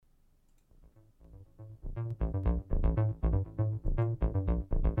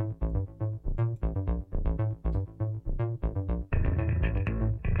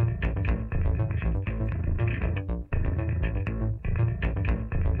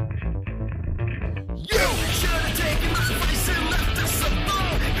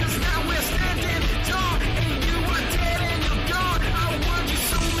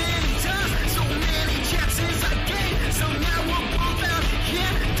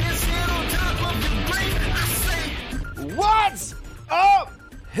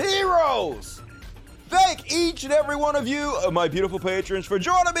each and every one of you, my beautiful patrons, for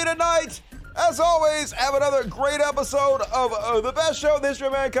joining me tonight. As always, have another great episode of the best show in the history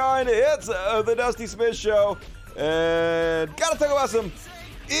of mankind. It's the Dusty Smith Show. And gotta talk about some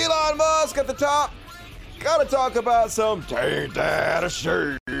Elon Musk at the top. Gotta talk about some Take That a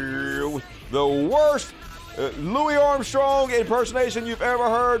Show. The worst Louis Armstrong impersonation you've ever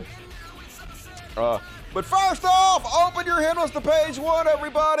heard. But first off, open your handles to page 1,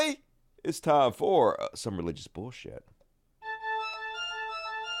 everybody. It's time for some religious bullshit.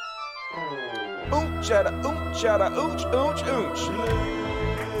 Oonch chada, oonch chada, oonch, oonch, oonch.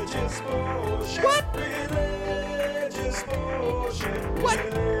 Religious bullshit. What? Religious bullshit. What?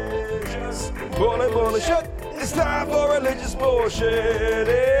 Bullshit. It's time for religious bullshit.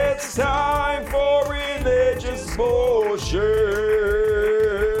 It's time for religious bullshit.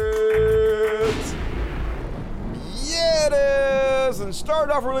 Yeah, it is. And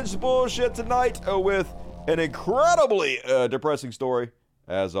starting off religious bullshit tonight with an incredibly depressing story,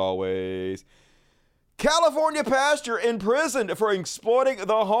 as always. California pastor imprisoned for exploiting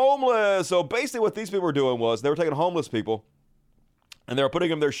the homeless. So basically what these people were doing was they were taking homeless people and they were putting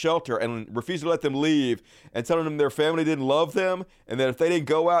them in their shelter and refusing to let them leave and telling them their family didn't love them and that if they didn't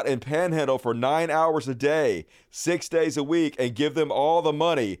go out and panhandle for 9 hours a day, 6 days a week, and give them all the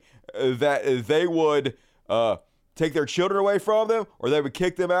money, that they would take their children away from them, or they would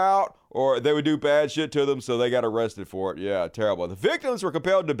kick them out, or they would do bad shit to them, so they got arrested for it. Yeah, terrible. The victims were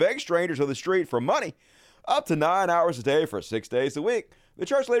compelled to beg strangers on the street for money up to 9 hours a day for 6 days a week. The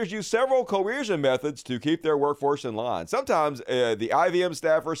church leaders used several coercion methods to keep their workforce in line. Sometimes the IVM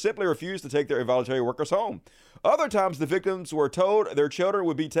staffers simply refused to take their involuntary workers home. Other times the victims were told their children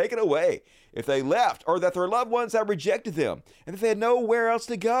would be taken away if they left, or that their loved ones had rejected them, and that they had nowhere else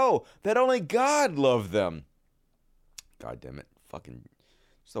to go, that only God loved them. God damn it. Fucking,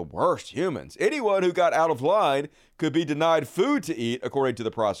 it's the worst humans. Anyone who got out of line could be denied food to eat, according to the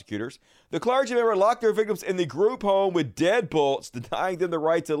prosecutors. The clergymen were locked their victims in the group home with deadbolts, denying them the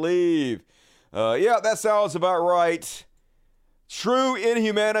right to leave. Yeah, that sounds about right. True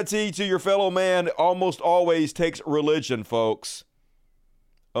inhumanity to your fellow man almost always takes religion, folks.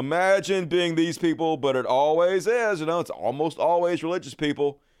 Imagine being these people, but it always is. It's almost always religious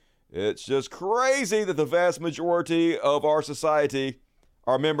people. It's just crazy that the vast majority of our society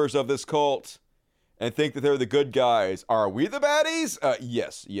are members of this cult and think that they're the good guys. Are we the baddies?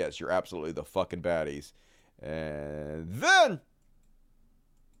 Yes, you're absolutely the fucking baddies. And then,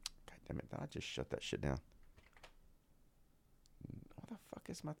 God damn it, I just shut that shit down. What the fuck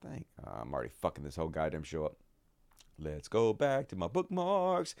is my thing? I'm already fucking this whole goddamn show up. Let's go back to my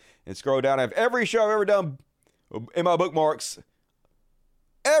bookmarks and scroll down. I have every show I've ever done in my bookmarks.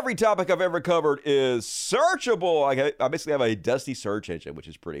 Every topic I've ever covered is searchable. I basically have a dusty search engine, which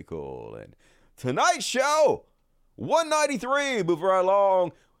is pretty cool. And tonight's show, 193, moving right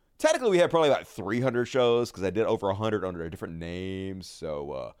along. Technically, we had probably about 300 shows because I did over 100 under different names.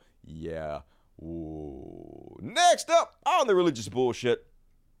 So, yeah. Ooh. Next up on the religious bullshit.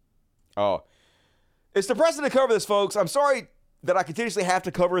 Oh, it's depressing to cover this, folks. I'm sorry that I continuously have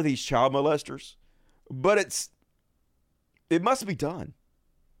to cover these child molesters, but it must be done.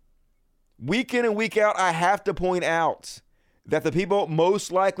 Week in and week out, I have to point out that the people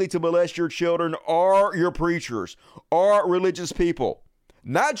most likely to molest your children are your preachers, are religious people,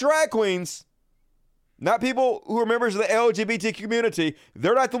 not drag queens, not people who are members of the LGBT community.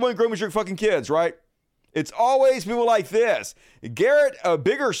 They're not the one grooming your fucking kids, right? It's always people like this. Garrett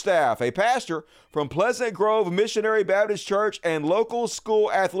Biggerstaff, a pastor from Pleasant Grove Missionary Baptist Church and local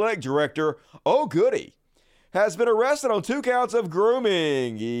school athletic director, oh goody, has been arrested on 2 counts of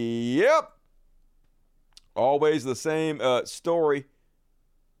grooming. Yep. Always the same story.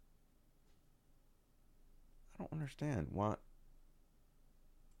 I don't understand. Why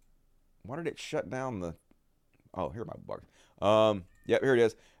did it shut down the... Oh, here are my bugs. Yep, here it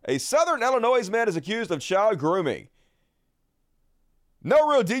is. A Southern Illinois man is accused of child grooming. No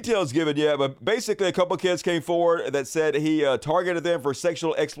real details given yet, but basically a couple kids came forward that said he targeted them for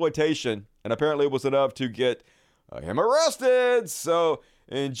sexual exploitation, and apparently it was enough to get him arrested. So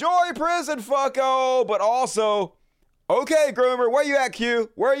enjoy prison, fucko, but also, okay, groomer, where you at, Q?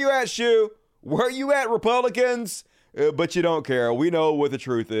 Where you at, Shoe? Where you at, Republicans? But you don't care. We know what the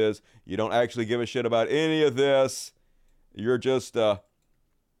truth is. You don't actually give a shit about any of this. You're just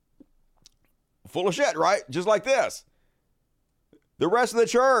full of shit, right? Just like this. The rest of the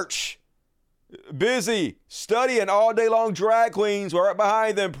church, busy studying all day long drag queens right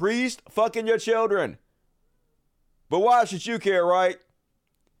behind them, priest fucking your children. But why should you care, right?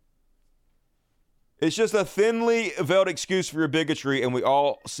 It's just a thinly veiled excuse for your bigotry, and we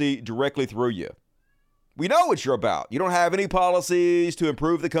all see directly through you. We know what you're about. You don't have any policies to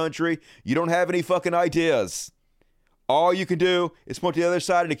improve the country. You don't have any fucking ideas. All you can do is point to the other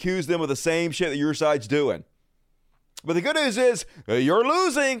side and accuse them of the same shit that your side's doing. But the good news is you're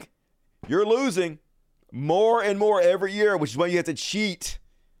losing. You're losing more and more every year, which is why you have to cheat,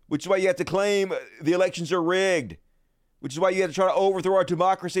 which is why you have to claim the elections are rigged, which is why you have to try to overthrow our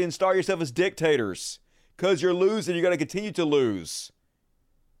democracy and install yourself as dictators. Because you're losing, you're going to continue to lose.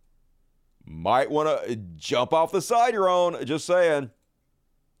 Might want to jump off the side you're on, just saying.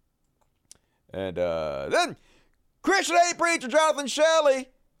 And then Christian hate preacher Jonathan Shelley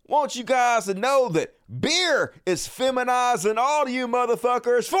wants you guys to know that beer is feminizing all you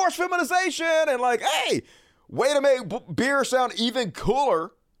motherfuckers. Forced feminization. And like, hey, way to make beer sound even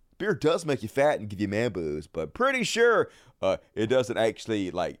cooler. Beer does make you fat and give you man boobs, but pretty sure it doesn't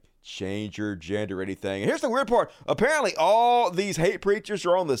actually like change your gender or anything. And here's the weird part. Apparently all these hate preachers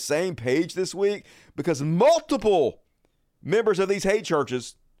are on the same page this week because multiple members of these hate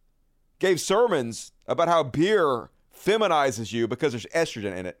churches gave sermons about how beer feminizes you because there's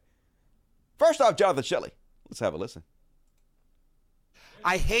estrogen in it. First off, Jonathan Shelley. Let's have a listen.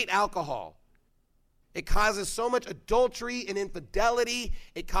 I hate alcohol. It causes so much adultery and infidelity.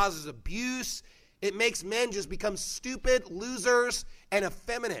 It causes abuse. It makes men just become stupid, losers, and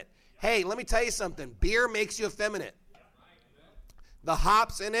effeminate. Hey, let me tell you something. Beer makes you effeminate. The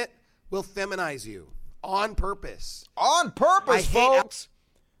hops in it will feminize you on purpose. On purpose, folks.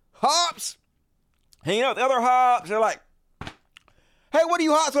 Hops. Hanging out with the other hops. They're like, hey, what are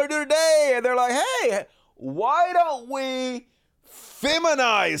you hops going to do today? And they're like, hey, why don't we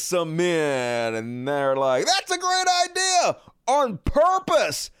feminize some men? And they're like, that's a great idea. On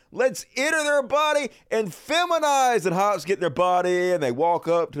purpose. Let's enter their body and feminize. And hops get in their body and they walk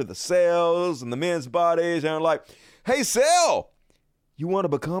up to the cells and the men's bodies and they're like, hey, cell, you want to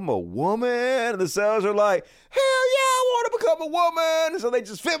become a woman? And the cells are like, hell yeah, I want to become a woman. And so they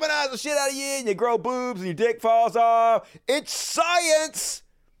just feminize the shit out of you and you grow boobs and your dick falls off. It's science.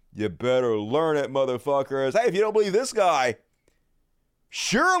 You better learn it, motherfuckers. Hey, if you don't believe this guy,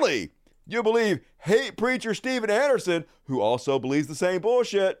 surely you believe hate preacher Steven Anderson, who also believes the same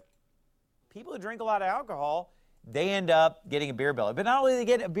bullshit. People who drink a lot of alcohol, they end up getting a beer belly. But not only do they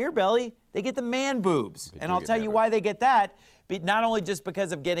get a beer belly, they get the man boobs. And I'll tell you why they get that. But not only just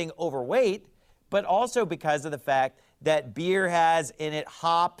because of getting overweight, but also because of the fact that beer has in it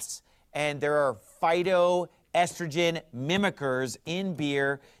hops and there are phytoestrogen mimickers in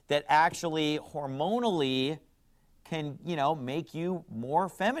beer that actually hormonally can, make you more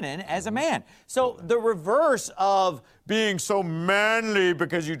feminine as a man. So the reverse of being so manly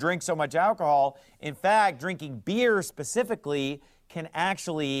because you drink so much alcohol, in fact, drinking beer specifically can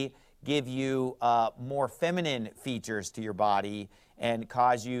actually give you more feminine features to your body and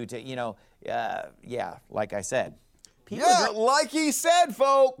cause you to, like I said. Like he said,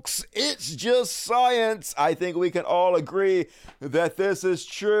 folks, it's just science. I think we can all agree that this is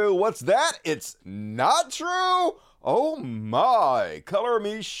true. What's that? It's not true? Oh my, color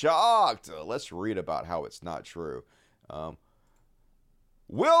me shocked. Let's read about how it's not true.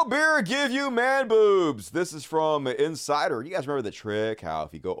 Will beer give you man boobs? This is from Insider. You guys remember the trick? How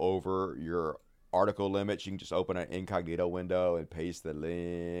if you go over your article limits, you can just open an incognito window and paste the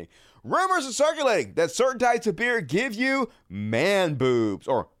link. Rumors are circulating that certain types of beer give you man boobs,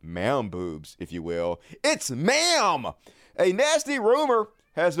 or ma'am boobs, if you will. It's ma'am. A nasty rumor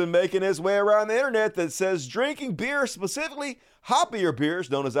has been making its way around the internet that says drinking beer, specifically hoppier beers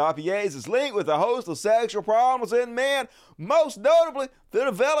known as IPAs, is linked with a host of sexual problems in men, most notably the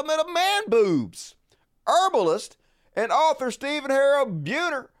development of man boobs. Herbalist and author Stephen Harold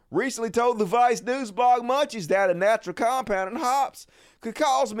Buhner recently told the Vice News blog Munchies that a natural compound in hops could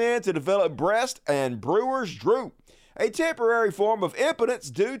cause men to develop breast and brewer's droop, a temporary form of impotence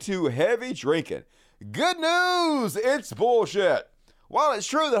due to heavy drinking. Good news, it's bullshit. While it's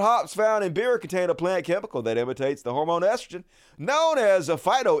true that hops found in beer contain a plant chemical that imitates the hormone estrogen, known as a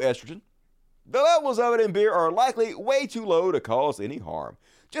phytoestrogen, the levels of it in beer are likely way too low to cause any harm.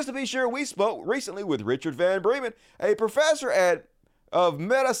 Just to be sure, we spoke recently with Richard Van Bremen, a professor of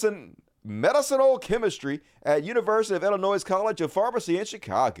medicinal chemistry at University of Illinois College of Pharmacy in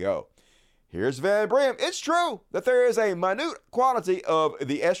Chicago. Here's Van Bremen. It's true that there is a minute quantity of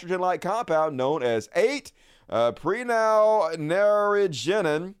the estrogen-like compound known as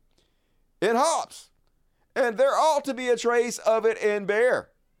 8-prenylneriginin in hops, and there ought to be a trace of it in beer.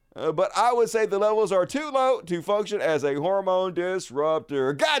 But I would say the levels are too low to function as a hormone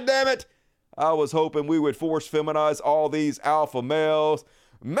disruptor. God damn it! I was hoping we would force feminize all these alpha males.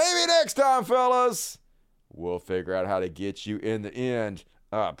 Maybe next time, fellas, we'll figure out how to get you in the end.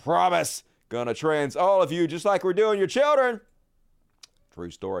 I promise. Gonna trans all of you just like we're doing your children. True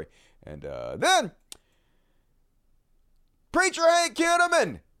story. And then, Preacher Hank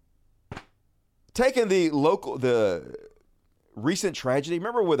Kinnaman taking the recent tragedy.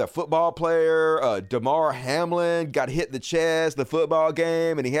 Remember with a football player, Damar Hamlin, got hit in the chest the football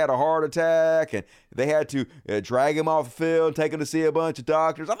game, and he had a heart attack, and they had to drag him off the field, take him to see a bunch of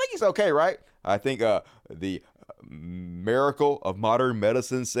doctors. I think he's okay, right? I think the miracle of modern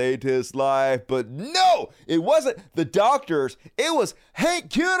medicine saved his life, but no, it wasn't the doctors. It was Hank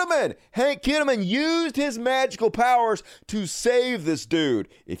Kinnaman. Hank Kinnaman used his magical powers to save this dude.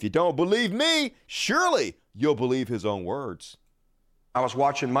 If you don't believe me, surely you'll believe his own words. I was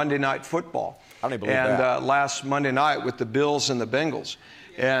watching Monday Night Football. I don't even believe that. Last Monday night with the Bills and the Bengals.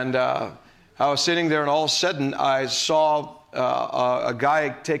 And I was sitting there, and all of a sudden I saw a guy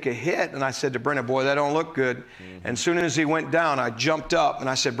take a hit, and I said to Brenda, boy, that don't look good. Mm-hmm. And as soon as he went down, I jumped up, and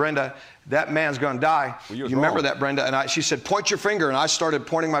I said, Brenda, that man's going to die. Well, you remember that, Brenda? And she said, point your finger. And I started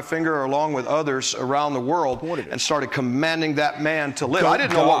pointing my finger along with others around the world and started commanding that man to live. I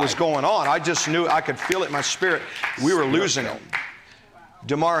didn't know what was going on. I just knew, I could feel it in my spirit. We were losing him.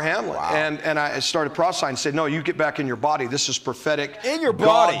 Damar Hamlin. Wow. And I started prophesying and said, no, you get back in your body. This is prophetic. In your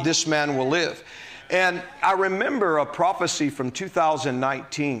body. God, this man will live. And I remember a prophecy from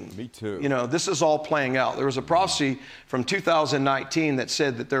 2019. Me too. You know, this is all playing out. There was a prophecy from 2019 that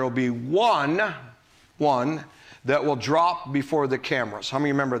said that there will be one that will drop before the cameras. How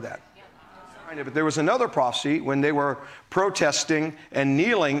many remember that? But there was another prophecy when they were protesting and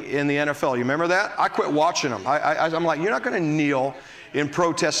kneeling in the NFL. You remember that? I quit watching them. I'm like, you're not going to kneel in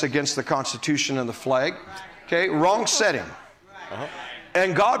protests against the Constitution and the flag. Okay, wrong setting. Uh-huh.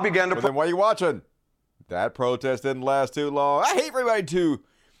 And God began to... But then why are you watching? That protest didn't last too long. I hate for everybody to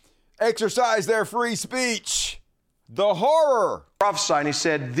exercise their free speech. The horror. Prophesy, and he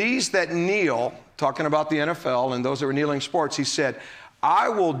said, these that kneel, talking about the NFL and those that were kneeling sports, he said, I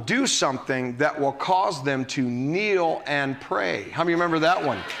will do something that will cause them to kneel and pray. How many remember that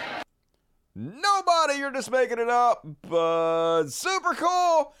one? Nobody, you're just making it up, but super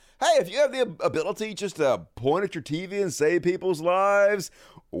cool. Hey, if you have the ability just to point at your TV and save people's lives,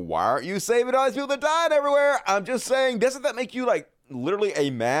 why aren't you saving all these people that died everywhere? I'm just saying, doesn't that make you like literally a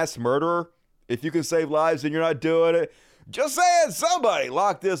mass murderer? If you can save lives and you're not doing it? Just saying, somebody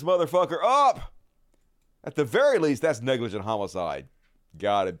lock this motherfucker up. At the very least, that's negligent homicide.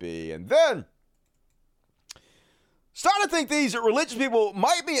 Gotta be. And then, starting to think these religious people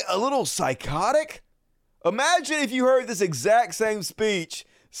might be a little psychotic. Imagine if you heard this exact same speech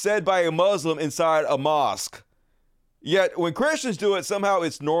said by a Muslim inside a mosque. Yet when Christians do it, somehow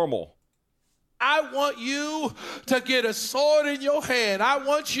it's normal. I want you to get a sword in your hand. I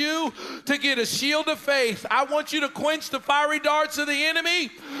want you to get a shield of faith. I want you to quench the fiery darts of the enemy,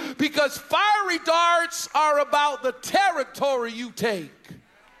 because fiery darts are about the territory you take.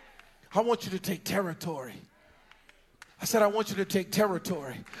 I want you to take territory. I said, I want you to take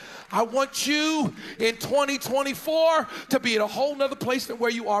territory. I want you in 2024 to be in a whole nother place than where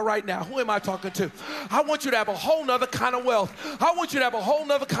you are right now. Who am I talking to? I want you to have a whole nother kind of wealth. I want you to have a whole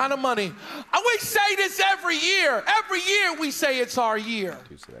nother kind of money. And we say this every year. Every year we say it's our year.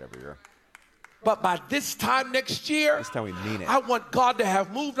 You say that every year. But by this time next year, this time we mean it. I want God to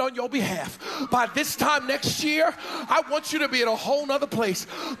have moved on your behalf. By this time next year, I want you to be in a whole nother place.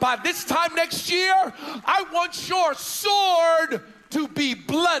 By this time next year, I want your sword to be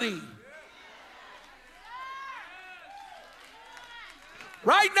bloody.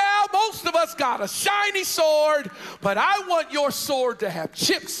 Right now, most of us got a shiny sword, but I want your sword to have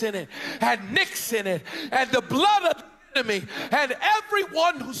chips in it and nicks in it and the blood of enemy and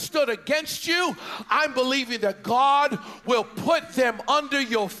everyone who stood against you. I'm believing that God will put them under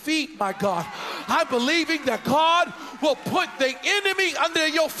your feet, my God. I'm believing that God will put the enemy under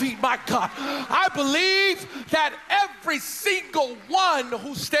your feet, my God. I believe that every single one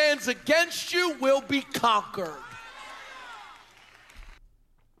who stands against you will be conquered.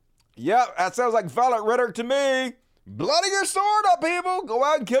 Yep, that sounds like violent rhetoric to me. Bloody your sword up, people. Go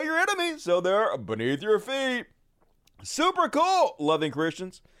out and kill your enemies so they're beneath your feet. Super cool, loving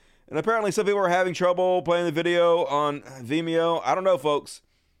Christians. And apparently some people are having trouble playing the video on Vimeo. I don't know, folks.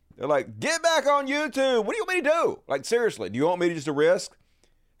 They're like, get back on YouTube. What do you want me to do? Like, seriously, do you want me to just to risk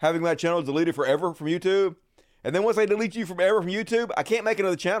having my channel deleted forever from YouTube? And then once they delete you forever from YouTube, I can't make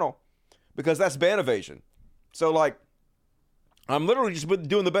another channel because that's ban evasion. So, like, I'm literally just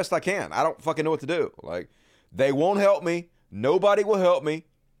doing the best I can. I don't fucking know what to do. Like, they won't help me. Nobody will help me.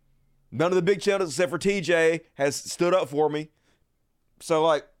 None of the big channels except for TJ has stood up for me. So,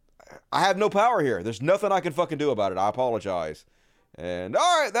 like, I have no power here. There's nothing I can fucking do about it. I apologize. And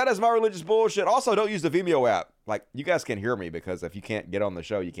all right, that is my religious bullshit. Also, don't use the Vimeo app. Like, you guys can't hear me because if you can't get on the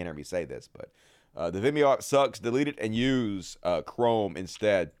show, you can't hear me say this. But the Vimeo app sucks. Delete it and use Chrome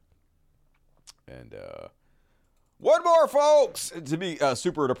instead. And one more, folks, to be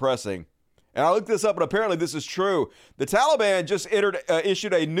super depressing. And I looked this up, and apparently this is true. The Taliban just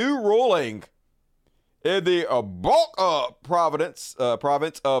issued a new ruling in the Balkh province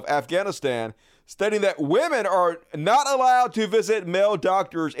of Afghanistan, stating that women are not allowed to visit male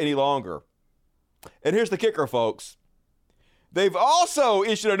doctors any longer. And here's the kicker, folks. They've also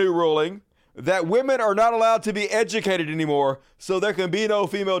issued a new ruling that women are not allowed to be educated anymore, so there can be no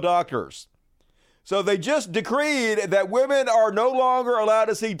female doctors. So they just decreed that women are no longer allowed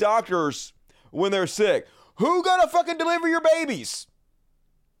to see doctors when they're sick. Who gonna fucking deliver your babies?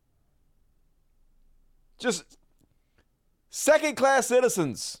 Just second-class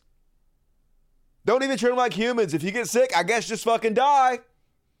citizens. Don't even treat them like humans. If you get sick, I guess just fucking die.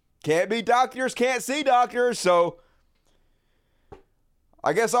 Can't be doctors, can't see doctors, so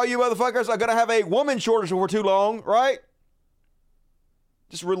I guess all you motherfuckers are gonna have a woman shortage before too long, right?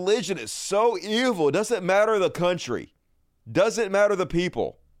 Just religion is so evil. It doesn't matter the country. Doesn't matter the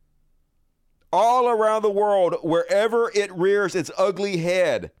people. All around the world, wherever it rears its ugly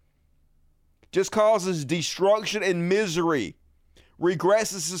head, just causes destruction and misery,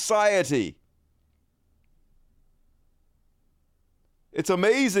 regresses society. It's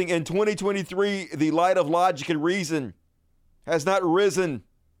amazing in 2023, the light of logic and reason has not risen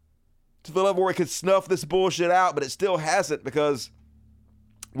to the level where it could snuff this bullshit out, but it still hasn't because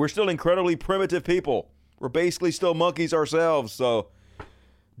we're still incredibly primitive people. We're basically still monkeys ourselves, so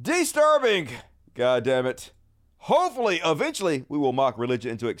disturbing. God damn it. Hopefully, eventually, we will mock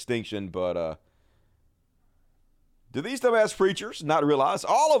religion into extinction, but do these dumbass preachers not realize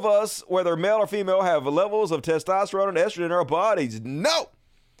all of us, whether male or female, have levels of testosterone and estrogen in our bodies? No!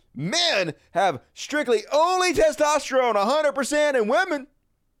 Men have strictly only testosterone, 100%, and women,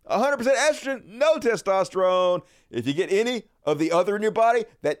 100% estrogen, no testosterone. If you get any of the other in your body,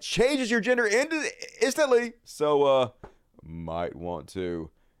 that changes your gender instantly. So, might want to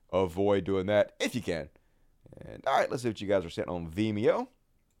avoid doing that if you can. And all right, let's see what you guys are saying on Vimeo.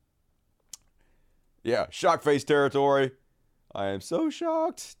 Yeah, shock face territory. I am so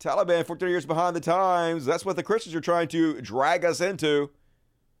shocked. Taliban 14 years behind the times. That's what the Christians are trying to drag us into.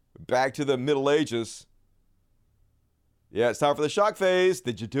 Back to the Middle Ages. Yeah, it's time for the shock phase.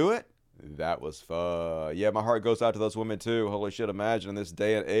 Did you do it? That was fun. Yeah, my heart goes out to those women too. Holy shit, imagine in this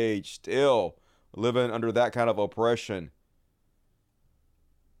day and age still living under that kind of oppression.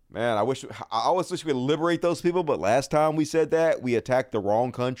 Man, I always wish we could liberate those people, but last time we said that, we attacked the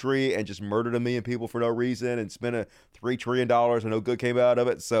wrong country and just murdered 1 million people for no reason and spent $3 trillion and no good came out of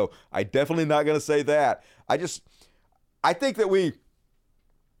it. So I definitely not going to say that. I think that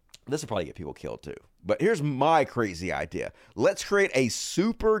this will probably get people killed too. But here's my crazy idea. Let's create a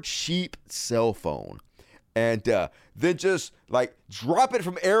super cheap cell phone and then just like drop it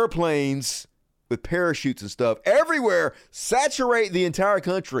from airplanes with parachutes and stuff everywhere, saturate the entire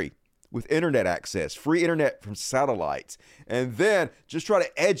country with internet access, free internet from satellites, and then just try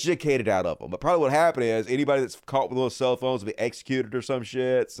to educate it out of them. But probably what happened is anybody that's caught with those cell phones will be executed or some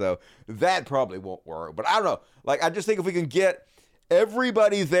shit, so that probably won't work. But I don't know. Like, I just think if we can get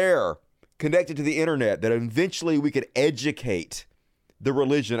everybody there connected to the internet, that eventually we could educate the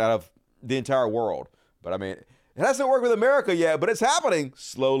religion out of the entire world. But I mean, it hasn't worked with America yet, but it's happening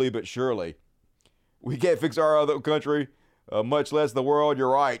slowly but surely. We can't fix our other country, much less the world.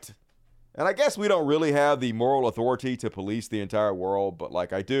 You're right. And I guess we don't really have the moral authority to police the entire world, but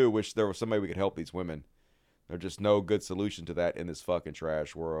like I do wish there was somebody we could help these women. There's just no good solution to that in this fucking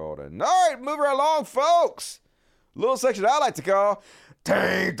trash world. And all right, moving right along, folks. Little section I like to call,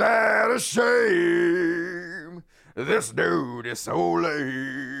 "Ain't That a Shame? This dude is so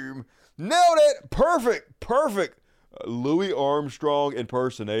lame." Nailed it. Perfect. Louis Armstrong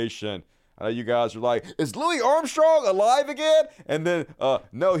impersonation. I know you guys are like, is Louis Armstrong alive again? And then,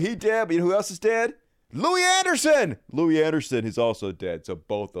 no, he dead, but you know who else is dead? Louis Anderson. Louis Anderson is also dead, so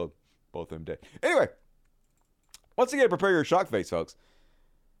both of them dead. Anyway, once again, prepare your shock face, folks.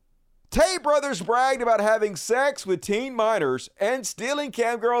 Tate brothers bragged about having sex with teen minors and stealing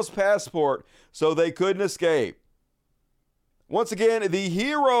cam girls' passport so they couldn't escape. Once again, the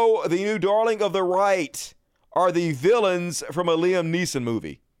hero, the new darling of the right, are the villains from a Liam Neeson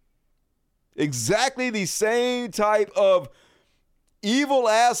movie. Exactly the same type of evil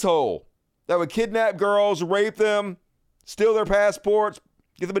asshole that would kidnap girls, rape them, steal their passports,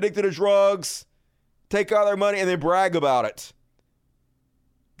 get them addicted to drugs, take all their money, and then brag about it.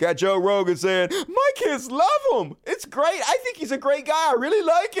 Got Joe Rogan saying, "My My kids love him. It's great. I think he's a great guy. I really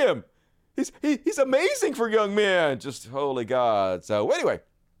like him. He's amazing for young men. Just holy God. So anyway,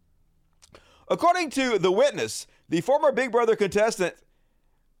 according to The Witness, the former Big Brother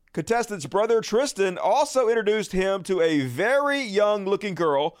contestant's brother Tristan also introduced him to a very young-looking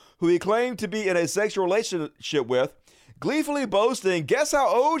girl who he claimed to be in a sexual relationship with, gleefully boasting, guess how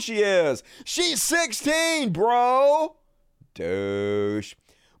old she is? She's 16, bro! Douche.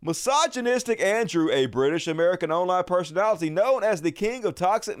 Misogynistic Andrew, a British-American online personality known as the King of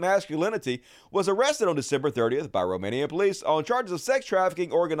Toxic Masculinity, was arrested on December 30th by Romanian police on charges of sex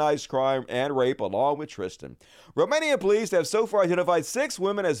trafficking, organized crime, and rape, along with Tristan. Romanian police have so far identified 6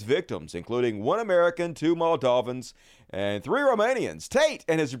 women as victims, including 1 American, 2 Moldovans, and 3 Romanians. Tate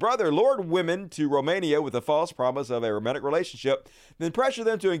and his brother lured women to Romania with the false promise of a romantic relationship, then pressured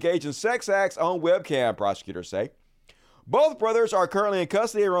them to engage in sex acts on webcam, prosecutors say. Both brothers are currently in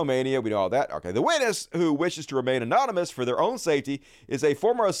custody in Romania. We know all that. Okay. The witness, who wishes to remain anonymous for their own safety, is a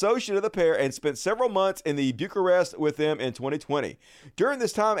former associate of the pair and spent several months in the Bucharest with them in 2020. During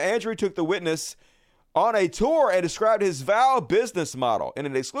this time, Andrew took the witness on a tour and described his vow business model. In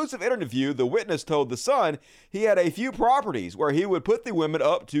an exclusive interview, the witness told The Sun he had a few properties where he would put the women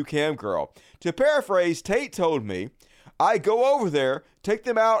up to cam girl. To paraphrase, Tate told me, I go over there, take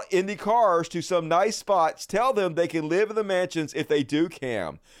them out in the cars to some nice spots, tell them they can live in the mansions if they do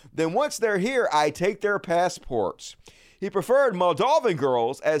cam. Then once they're here, I take their passports. He preferred Moldovan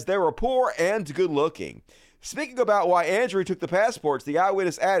girls as they were poor and good looking. Speaking about why Andrew took the passports, the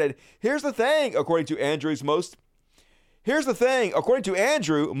eyewitness added, Here's the thing, according to Andrew,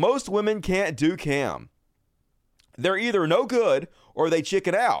 most women can't do cam. They're either no good or they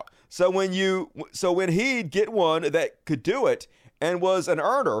chicken out. So when he'd get one that could do it and was an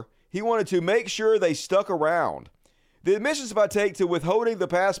earner, he wanted to make sure they stuck around. The admissions by Tate to withholding the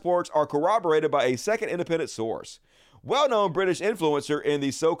passports are corroborated by a second independent source. Well-known British influencer in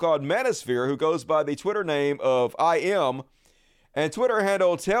the so-called manosphere who goes by the Twitter name of I Am and Twitter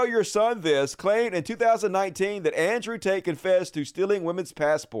handle Tell Your Son This claimed in 2019 that Andrew Tate confessed to stealing women's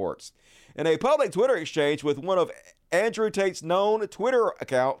passports. In a public Twitter exchange with one of Andrew Tate's known Twitter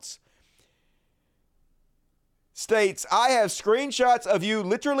accounts, states, I have screenshots of you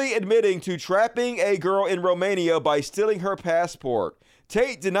literally admitting to trapping a girl in Romania by stealing her passport.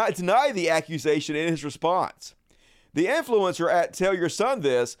 Tate did not deny the accusation in his response. The influencer at Tell Your Son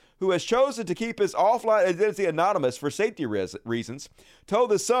This, who has chosen to keep his offline identity anonymous for safety reasons,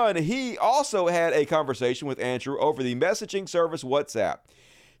 told The Sun he also had a conversation with Andrew over the messaging service WhatsApp.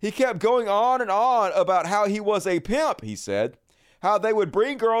 He kept going on and on about how he was a pimp, he said, how they would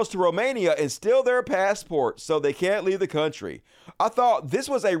bring girls to Romania and steal their passports so they can't leave the country. I thought this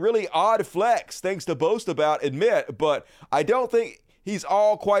was a really odd flex, things to boast about, admit, but I don't think he's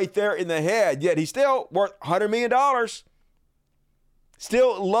all quite there in the head, yet he's still worth $100 million.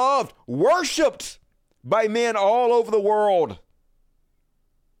 Still loved, worshipped by men all over the world.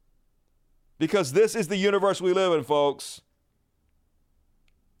 Because this is the universe we live in, folks.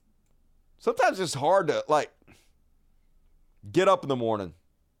 Sometimes it's hard to, get up in the morning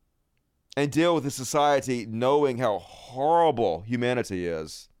and deal with the society knowing how horrible humanity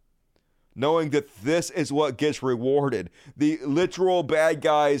is. Knowing that this is what gets rewarded. The literal bad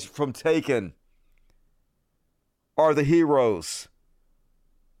guys from Taken are the heroes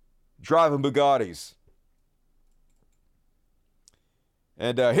driving Bugattis.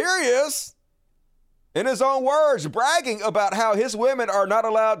 And here he is, in his own words, bragging about how his women are not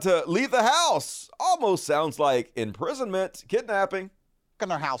allowed to leave the house. Almost sounds like imprisonment, kidnapping. In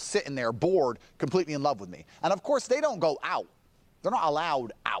their house, sitting there, bored, completely in love with me. And of course, they don't go out. They're not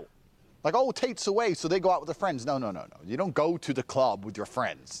allowed out. Like, oh, Tate's away, so they go out with their friends. No. You don't go to the club with your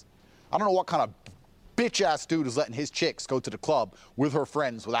friends. I don't know what kind of bitch-ass dude is letting his chicks go to the club with her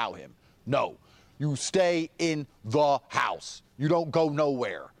friends without him. No. You stay in the house. You don't go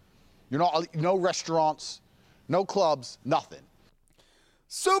nowhere. You're not, no restaurants, no clubs, nothing.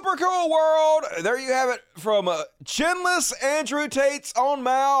 Super cool world. There you have it from chinless Andrew Tate's own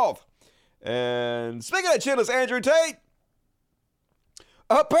mouth. And speaking of chinless Andrew Tate,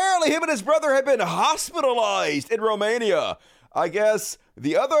 apparently him and his brother have been hospitalized in Romania. I guess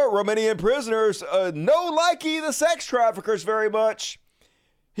the other Romanian prisoners no likey the sex traffickers very much.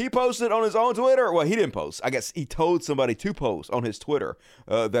 He posted on his own Twitter. Well, he didn't post. I guess he told somebody to post on his Twitter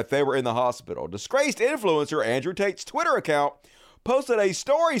that they were in the hospital. Disgraced influencer Andrew Tate's Twitter account posted a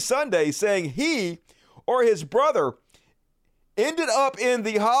story Sunday saying he or his brother ended up in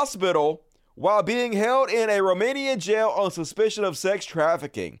the hospital while being held in a Romanian jail on suspicion of sex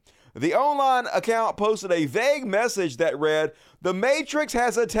trafficking. The online account posted a vague message that read, "The Matrix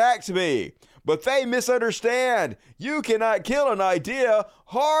has attacked me. but they misunderstand. You cannot kill an idea.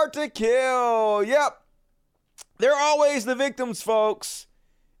 Hard to kill. Yep. They're always the victims, folks.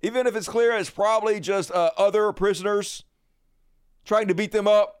 Even if it's clear it's probably just other prisoners trying to beat them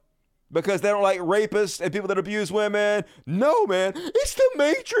up because they don't like rapists and people that abuse women. No, man. It's the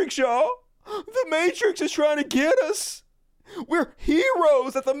Matrix, y'all. The Matrix is trying to get us. We're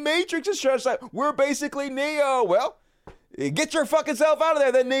heroes that the Matrix is trying to say. We're basically Neo. Well, get your fucking self out of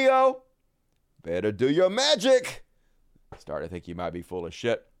there then, Neo. Better do your magic. Starting to think you might be full of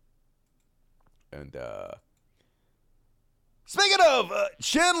shit. And, speaking of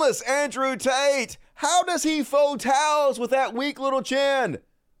chinless Andrew Tate, how does he faux towels with that weak little chin?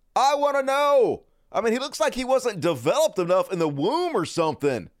 I want to know. I mean, he looks like he wasn't developed enough in the womb or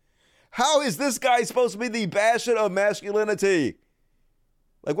something. How is this guy supposed to be the bastion of masculinity?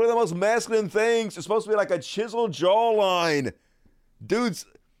 Like one of the most masculine things is supposed to be like a chiseled jawline. Dude's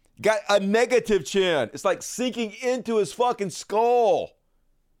got a negative chin. It's like sinking into his fucking skull.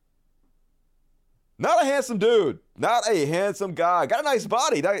 Not a handsome dude. Not a handsome guy. Got a nice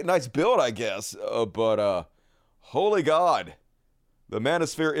body. Nice build, I guess. But holy God. The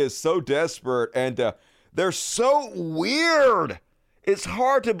manosphere is so desperate and they're so weird. It's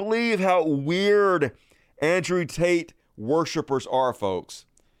hard to believe how weird Andrew Tate worshipers are, folks.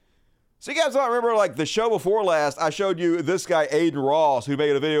 So you guys don't remember, like, the show before last, I showed you this guy, Aiden Ross, who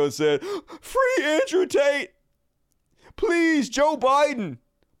made a video and said, "Free Andrew Tate! Please, Joe Biden,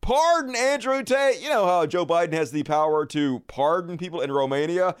 pardon Andrew Tate." You know how Joe Biden has the power to pardon people in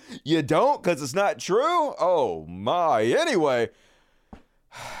Romania? You don't, because it's not true? Oh, my. Anyway.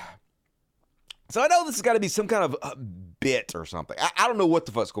 So I know this has got to be some kind of bit or something. I don't know what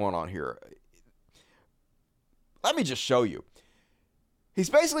the fuck's going on here. Let me just show you. He's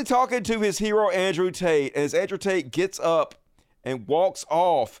basically talking to his hero, Andrew Tate, and as Andrew Tate gets up and walks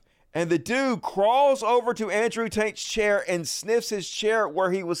off, and the dude crawls over to Andrew Tate's chair and sniffs his chair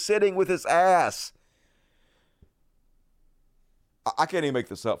where he was sitting with his ass. I can't even make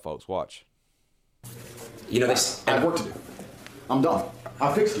this up, folks. Watch. You know this. I have work to do. I'm done.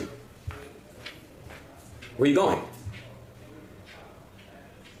 I fixed you. Where you going?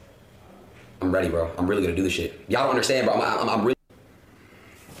 I'm ready, bro. I'm really gonna do this shit. Y'all don't understand, bro. I'm really.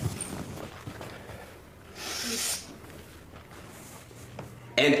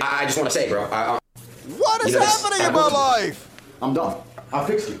 And I just want to say, bro. What is happening in my life? I'm done. I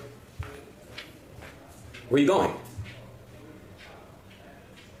fixed you. Where you going?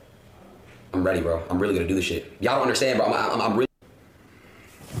 I'm ready, bro. I'm really gonna do this shit. Y'all don't understand, bro. I'm really.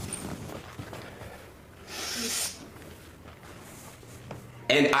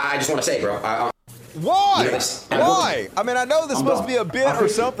 And I just want to say, bro. Why? You know Why? I mean, I know this must be a bit or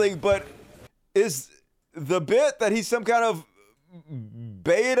something, but is the bit that he's some kind of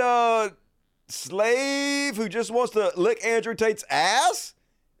beta slave who just wants to lick Andrew Tate's ass?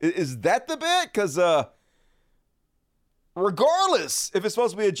 Is that the bit? Because regardless if it's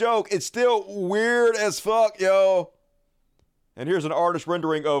supposed to be a joke, it's still weird as fuck, yo. And here's an artist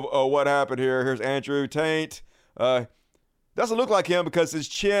rendering of what happened here. Here's Andrew Tate. Doesn't look like him because his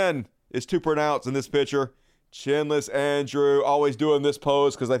chin is too pronounced in this picture. Chinless Andrew, always doing this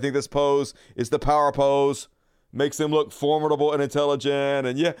pose because I think this pose is the power pose. Makes him look formidable and intelligent.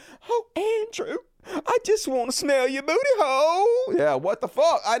 And yeah, oh, Andrew, I just want to smell your booty hole. Yeah, what the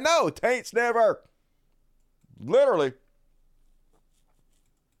fuck? I know, Tate's never. Literally.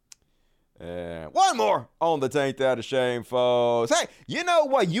 And one more on the Taint That of Shame, folks. Hey, you know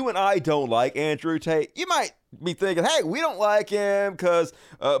why you and I don't like Andrew Tate? You might be thinking, hey, we don't like him because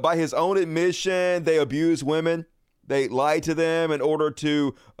by his own admission, they abuse women. They lie to them in order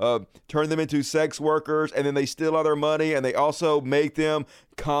to turn them into sex workers, and then they steal all their money, and they also make them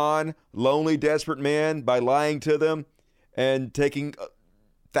con lonely, desperate men by lying to them and taking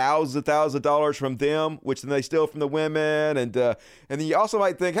thousands of dollars from them, which then they steal from the women. And then you also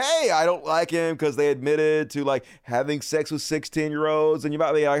might think, hey, I don't like him because they admitted to like having sex with 16-year-olds. And you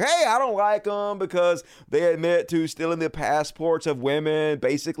might be like, hey, I don't like them because they admit to stealing the passports of women,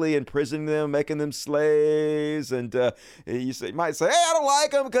 basically imprisoning them, making them slaves. And you might say, hey, I don't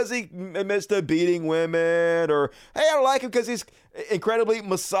like him because he admits to beating women. Or, hey, I don't like him because he's incredibly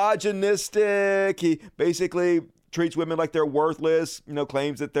misogynistic. He basically treats women like they're worthless, you know,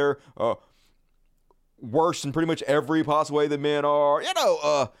 claims that they're worse in pretty much every possible way that men are. You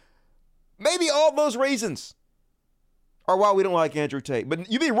know, maybe all those reasons are why we don't like Andrew Tate.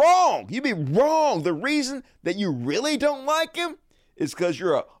 But you'd be wrong. You'd be wrong. The reason that you really don't like him is because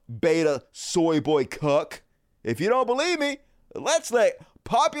you're a beta soy boy cuck. If you don't believe me, let's let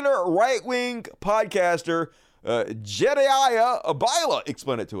popular right-wing podcaster Jedediah Abila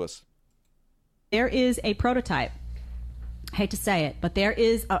explain it to us. There is a prototype. I hate to say it, but there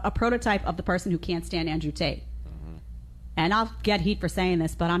is a prototype of the person who can't stand Andrew Tate. And I'll get heat for saying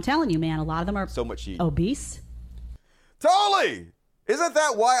this, but I'm telling you, man, a lot of them are so much heat. Obese. Totally. Isn't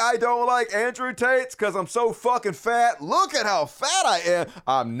that why I don't like Andrew Tate? Because I'm so fucking fat. Look at how fat I am.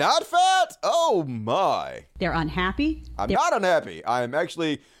 I'm not fat? Oh, my. They're unhappy. I'm not unhappy. I'm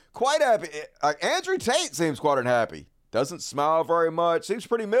actually quite happy. Andrew Tate seems quite unhappy. Doesn't smile very much. Seems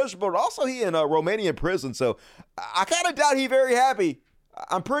pretty miserable. Also, he in a Romanian prison, so I kind of doubt he's very happy.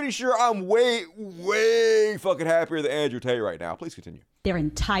 I'm pretty sure I'm way, way fucking happier than Andrew Tate right now. Please continue. They're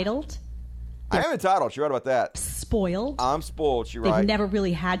entitled. I am entitled. You're right about that. Spoiled. I'm spoiled. You're right. They've never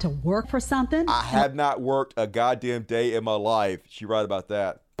really had to work for something. I have not worked a goddamn day in my life. She's right about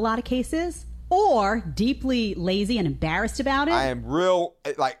that. A lot of cases. Or deeply lazy and embarrassed about it. I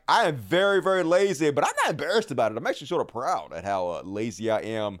am very, very lazy, but I'm not embarrassed about it. I'm actually sort of proud at how lazy I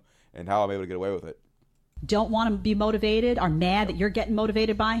am and how I'm able to get away with it. Don't want to be motivated, are mad that you're getting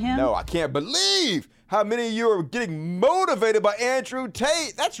motivated by him. No, I can't believe how many of you are getting motivated by Andrew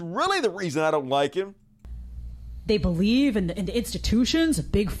Tate. That's really the reason I don't like him. They believe in the institutions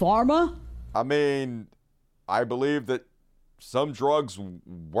of Big Pharma. I mean, I believe that some drugs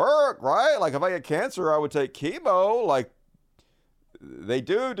work, right? Like if I get cancer, I would take chemo. Like they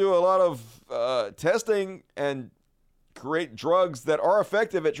do a lot of testing and create drugs that are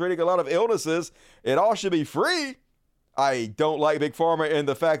effective at treating a lot of illnesses. It all should be free. I don't like Big Pharma and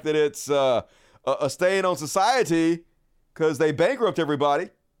the fact that it's a stain on society because they bankrupt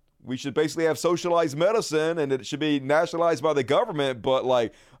everybody. We should basically have socialized medicine and it should be nationalized by the government. But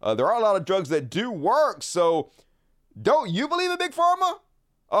like there are a lot of drugs that do work. So don't you believe in Big Pharma?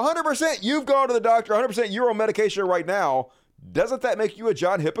 100% you've gone to the doctor. 100% you're on medication right now. Doesn't that make you a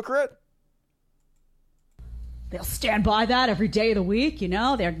John hypocrite? They'll stand by that every day of the week, you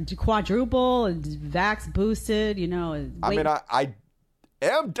know. They're quadruple and vax boosted, you know. I mean, I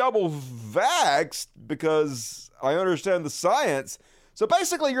am double vaxxed because I understand the science. So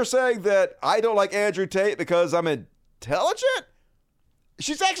basically you're saying that I don't like Andrew Tate because I'm intelligent?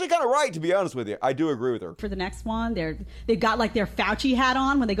 She's actually kind of right, to be honest with you. I do agree with her. For the next one, they've got like their Fauci hat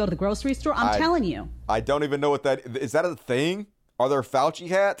on when they go to the grocery store. I'm telling you. I don't even know what that is. That a thing? Are there Fauci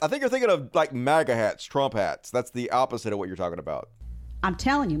hats? I think you're thinking of like MAGA hats, Trump hats. That's the opposite of what you're talking about. I'm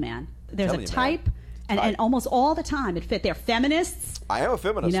telling you, man. There's a type, and almost all the time it fit. They're feminists. I am a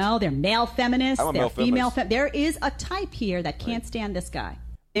feminist. You know, they're male feminists. I'm a they're male female feminist. There is a type here that can't stand this guy.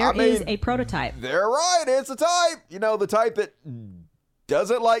 There is a prototype. They're right. It's a type. You know, the type that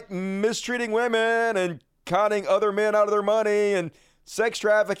doesn't like mistreating women and conning other men out of their money and sex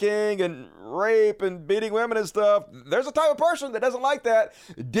trafficking and rape and beating women and stuff. There's a type of person that doesn't like that.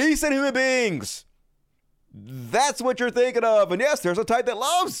 Decent human beings. That's what you're thinking of. And yes, there's a type that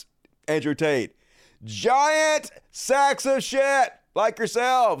loves Andrew Tate. Giant sacks of shit like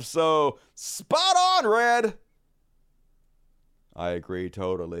yourself. So spot on, Red. I agree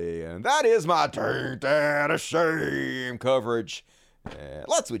totally. And that is my Taint and a Shame coverage.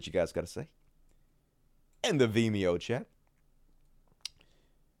 Let's see what you guys got to say in the Vimeo chat.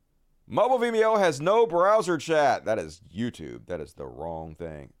 Mobile Vimeo has no browser chat. That is YouTube. That is the wrong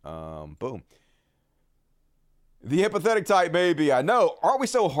thing. Boom. The empathetic type, maybe. I know. Aren't we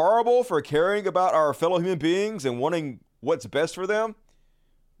so horrible for caring about our fellow human beings and wanting what's best for them?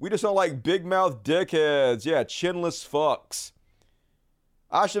 We just don't like big mouth dickheads. Yeah, chinless fucks.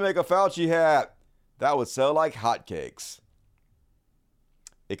 I should make a Fauci hat. That would sell like hotcakes.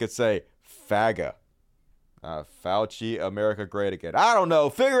 It could say FAGA. Fauci, America Great Again. I don't know.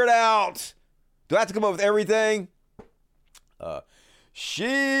 Figure it out. Do I have to come up with everything?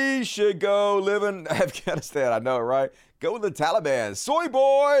 She should go live in Afghanistan. I know, right? Go with the Taliban. Soy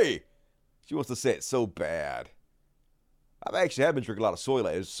boy. She wants to say it so bad. I actually have been drinking a lot of soy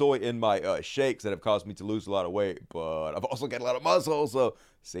lately. There's soy in my shakes that have caused me to lose a lot of weight, but I've also got a lot of muscle, so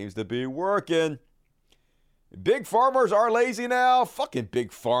seems to be working. Big farmers are lazy now. Fucking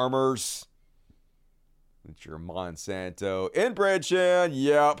big farmers. It's your Monsanto. Inbred Chin,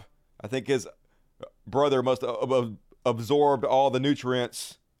 yep. I think his brother must have absorbed all the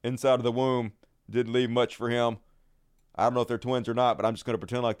nutrients inside of the womb. Didn't leave much for him. I don't know if they're twins or not, but I'm just going to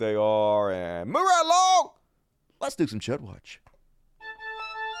pretend like they are. And move right along. Let's do some Chud Watch.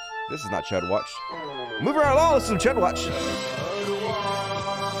 This is not Chud Watch. Move right along. Let's do some Chud Watch.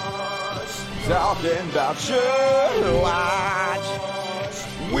 Talking about Chud Watch.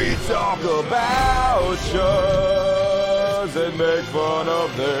 We talk about shows and make fun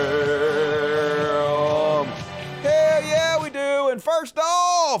of them. Hell yeah, we do. And first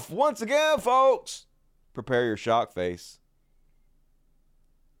off, once again, folks, prepare your shock face.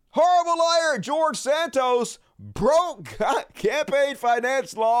 Horrible notoriable liar George Santos broke campaign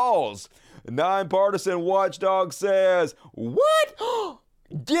finance laws. Nonpartisan watchdog says, what?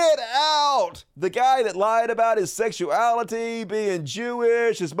 Get out! The guy that lied about his sexuality, being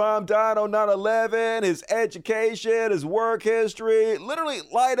Jewish, his mom died on 9/11, his education, his work history, literally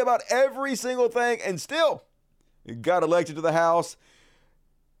lied about every single thing and still got elected to the House.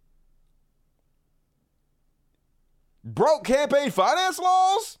 Broke campaign finance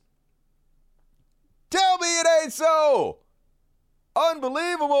laws? Tell me it ain't so!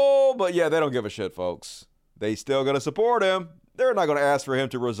 Unbelievable! But yeah, they don't give a shit, folks. They still gonna support him. They're not gonna ask for him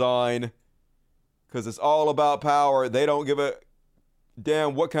to resign because it's all about power. They don't give a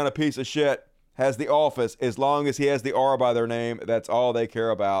damn what kind of piece of shit has the office as long as he has the R by their name. That's all they care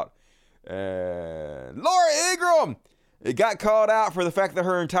about. And Laura Ingraham got called out for the fact that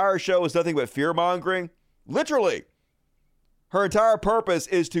her entire show is nothing but fear-mongering. Literally. Her entire purpose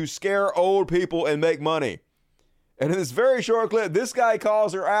is to scare old people and make money. And in this very short clip, this guy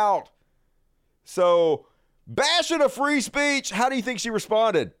calls her out. So, bashing of free speech, how do you think she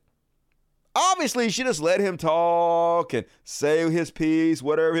responded? Obviously, she just let him talk and say his piece,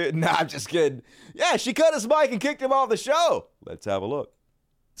 whatever. Nah, I'm just kidding. Yeah, she cut his mic and kicked him off the show. Let's have a look.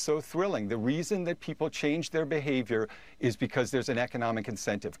 So thrilling. The reason that people change their behavior is because there's an economic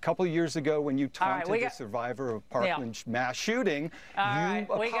incentive. A couple of years ago, when you taunted the survivor of Parkland mass shooting, you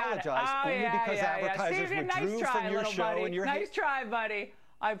apologized only because advertisers withdrew from your show. And nice try, buddy.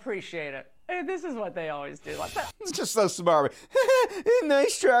 I appreciate it. This is what they always do. It's just so smart.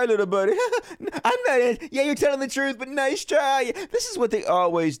 Nice try, little buddy. I'm not. Yeah, you're telling the truth, but nice try. This is what they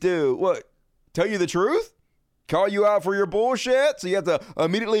always do. What? Tell you the truth? Call you out for your bullshit, so you have to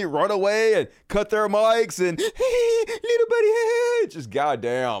immediately run away and cut their mics and, hey, little buddy, hey, just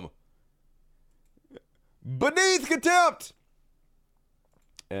goddamn. Beneath contempt.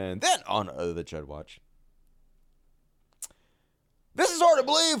 And then on the Chud Watch. This is hard to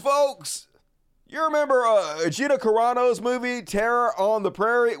believe, folks. You remember Gina Carano's movie, Terror on the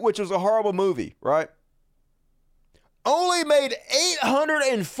Prairie, which was a horrible movie, right? Only made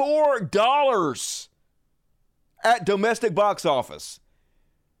 $804 at domestic box office.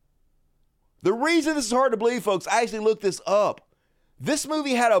 The reason this is hard to believe, folks, I actually looked this up. This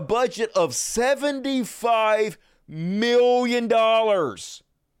movie had a budget of $75 million. That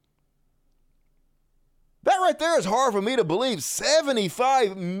right there is hard for me to believe.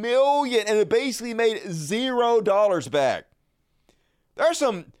 $75 million, and it basically made $0 back. There's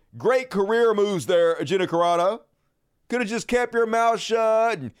some great career moves there, Gina Carano. Could have just kept your mouth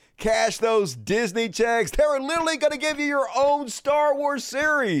shut and cashed those Disney checks. They were literally going to give you your own Star Wars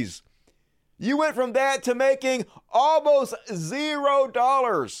series. You went from that to making almost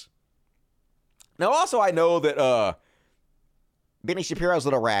 $0. Now, also, I know that Benny Shapiro's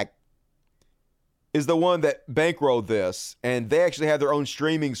Little Rag is the one that bankrolled this, and they actually have their own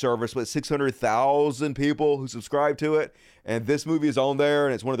streaming service with 600,000 people who subscribe to it, and this movie is on there,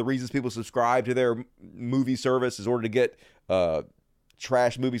 and it's one of the reasons people subscribe to their movie service is in order to get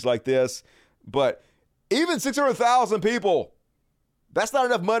trash movies like this. But even 600,000 people, that's not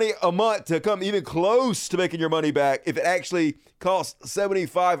enough money a month to come even close to making your money back if it actually costs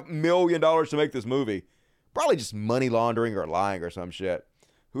 $75 million to make this movie. Probably just money laundering or lying or some shit.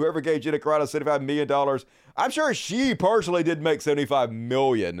 Whoever gave Gina Carano $75 million, I'm sure she personally did make $75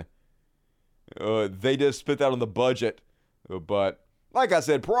 million. They just spent that on the budget. But like I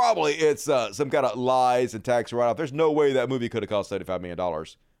said, probably it's some kind of lies and tax write-off. There's no way that movie could have cost $75 million.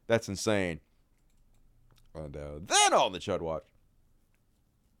 That's insane. And then on the Chud Watch.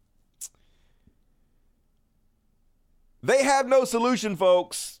 They have no solution,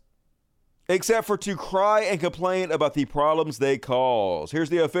 folks, except for to cry and complain about the problems they cause. Here's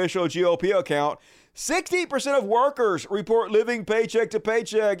the official GOP account. 60% of workers report living paycheck to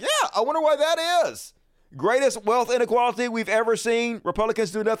paycheck. Yeah, I wonder why that is. Greatest wealth inequality we've ever seen.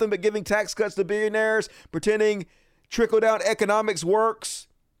 Republicans do nothing but giving tax cuts to billionaires, pretending trickle-down economics works.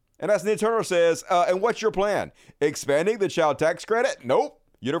 And as the Internal says, and what's your plan? Expanding the child tax credit? Nope.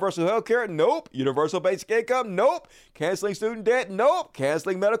 Universal health care? Nope. Universal basic income? Nope. Canceling student debt? Nope.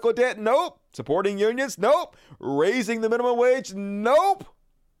 Canceling medical debt? Nope. Supporting unions? Nope. Raising the minimum wage? Nope.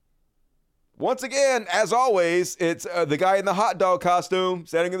 Once again, as always, it's the guy in the hot dog costume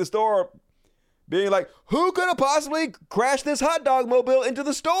standing in the store being like, who could have possibly crashed this hot dog mobile into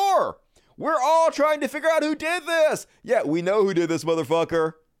the store? We're all trying to figure out who did this. Yeah, we know who did this,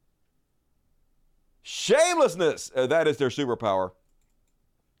 motherfucker. Shamelessness. That is their superpower.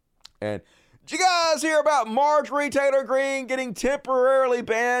 And did you guys hear about Marjorie Taylor Greene getting temporarily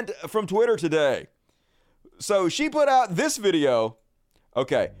banned from Twitter today? So she put out this video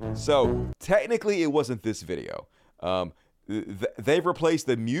Okay, so technically it wasn't this video. They've replaced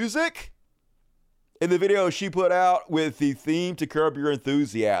the music in the video she put out with the theme to Curb Your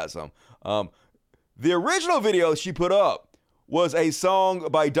Enthusiasm. The original video she put up was a song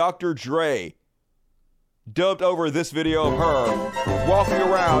by Dr. Dre, dubbed over this video of her walking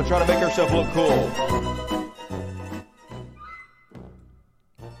around trying to make herself look cool.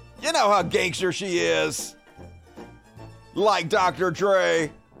 You know how gangster she is. Like Dr. Dre.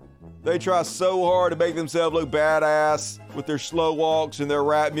 They try so hard to make themselves look badass with their slow walks and their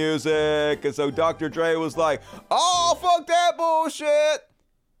rap music. And so Dr. Dre was like, oh, fuck that bullshit.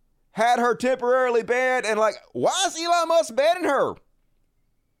 Had her temporarily banned. And like, why is Elon Musk banning her?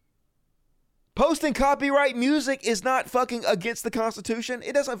 Posting copyright music is not fucking against the Constitution.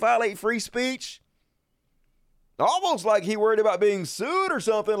 It doesn't violate free speech. Almost like he worried about being sued or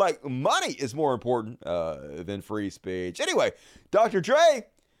something. Like, money is more important than free speech. Anyway, Dr. Dre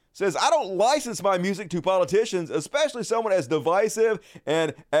says, I don't license my music to politicians, especially someone as divisive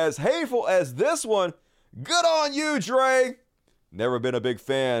and as hateful as this one. Good on you, Dre. Never been a big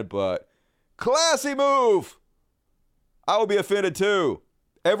fan, but classy move. I would be offended too.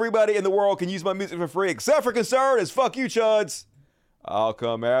 Everybody in the world can use my music for free, except for conservatives. Fuck you, chuds. I'll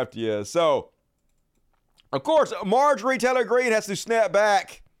come after you. So, of course, Marjorie Taylor Greene has to snap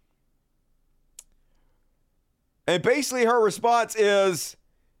back. And basically her response is,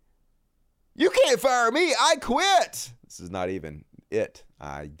 you can't fire me. I quit. This is not even it.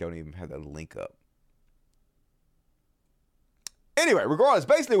 I don't even have that link up. Anyway, regardless,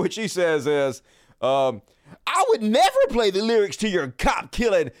 basically what she says is, I would never play the lyrics to your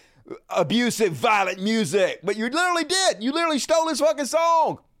cop-killing, abusive, violent music. But you literally did. You literally stole this fucking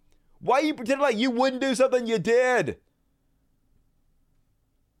song. Why are you pretending like you wouldn't do something you did?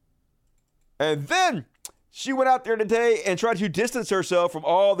 And then she went out there today and tried to distance herself from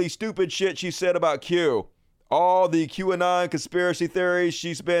all the stupid shit she said about Q. All the QAnon conspiracy theories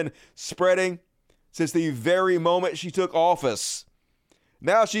she's been spreading since the very moment she took office.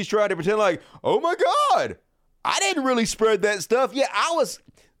 Now she's trying to pretend like, oh my God, I didn't really spread that stuff. Yeah, I was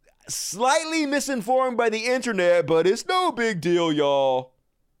slightly misinformed by the internet, but it's no big deal, y'all.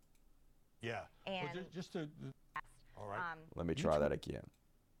 Yeah. And well, just to, all right. Let me try that again.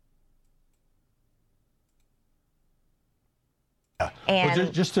 And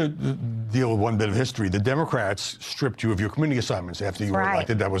well, just to deal with one bit of history, the Democrats stripped you of your community assignments after you were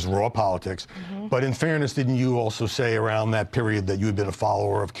elected. That was raw politics. Mm-hmm. But in fairness, didn't you also say around that period that you had been a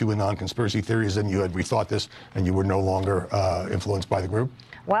follower of QAnon conspiracy theories and you had rethought this and you were no longer influenced by the group?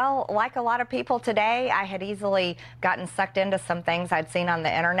 Well, like a lot of people today, I had easily gotten sucked into some things I'd seen on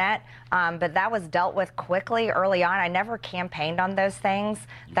the internet, but that was dealt with quickly early on. I never campaigned on those things.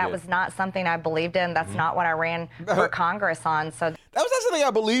 That was not something I believed in. That's not what I ran for Congress on. So that was not something I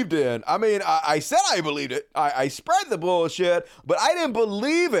believed in. I mean, I said I believed it. I spread the bullshit, but I didn't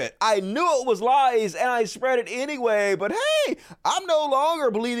believe it. I knew it was lies, and I spread it anyway. But hey, I'm no longer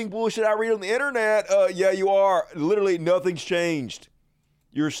believing bullshit I read on the internet. Yeah, you are. Literally, nothing's changed.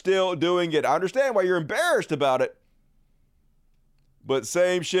 You're still doing it. I understand why you're embarrassed about it. But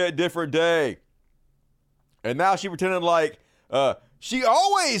same shit, different day. And now she pretended like she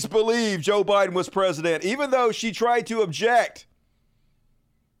always believed Joe Biden was president, even though she tried to object.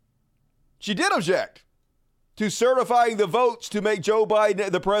 She did object to certifying the votes to make Joe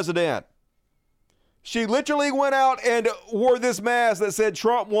Biden the president. She literally went out and wore this mask that said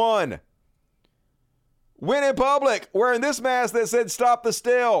Trump won. Went in public wearing this mask that said stop the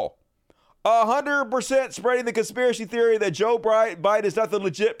steal. 100% spreading the conspiracy theory that Joe Biden is not the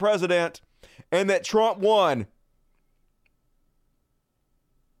legit president and that Trump won.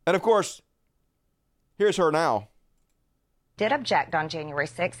 And of course, here's her now. Did object on January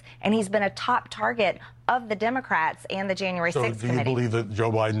 6th, and he's been a top target of the Democrats and the January 6th committee. So do you believe that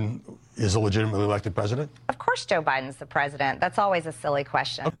Joe Biden is a legitimately elected president? Of course Joe Biden's the president. That's always a silly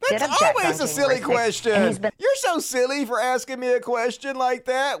question. That's always a silly question. You're so silly for asking me a question like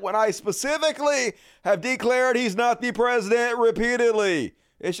that when I specifically have declared he's not the president repeatedly.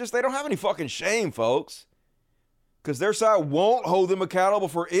 It's just they don't have any fucking shame, folks. Because their side won't hold them accountable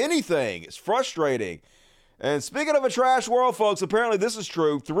for anything. It's frustrating. And speaking of a trash world, folks, apparently this is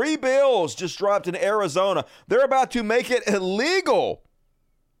true. 3 bills just dropped in Arizona. They're about to make it illegal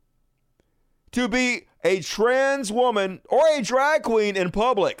to be a trans woman or a drag queen in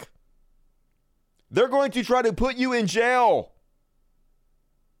public. They're going to try to put you in jail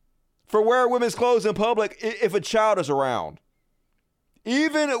for wearing women's clothes in public if a child is around.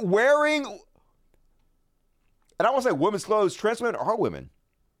 Even wearing, and I want to say women's clothes, trans women are women.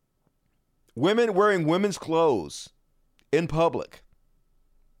 Women wearing women's clothes in public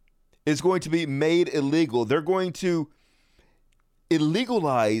is going to be made illegal. They're going to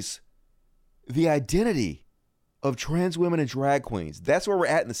illegalize the identity of trans women and drag queens. That's where we're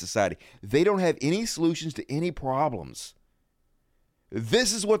at in the society. They don't have any solutions to any problems.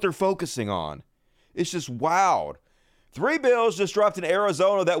 This is what they're focusing on. It's just wild. 3 bills just dropped in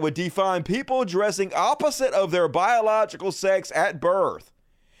Arizona that would define people dressing opposite of their biological sex at birth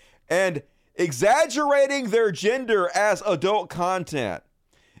and exaggerating their gender as adult content.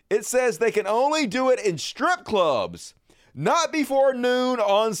 It says they can only do it in strip clubs, not before noon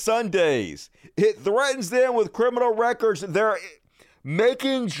on Sundays. It threatens them with criminal records. They're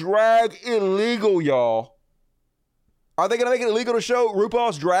making drag illegal, y'all. Are they going to make it illegal to show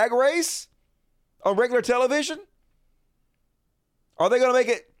RuPaul's Drag Race on regular television? Are they going to make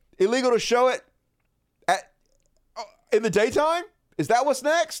it illegal to show it in the daytime? Is that what's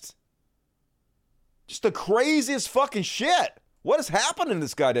next? Just the craziest fucking shit. What has happened in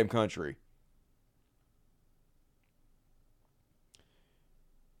this goddamn country?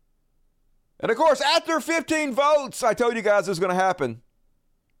 And of course, after 15 votes, I told you guys this was going to happen.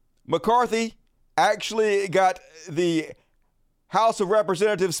 McCarthy actually got the House of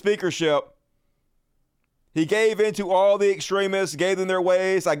Representatives speakership. He gave in to all the extremists, gave them their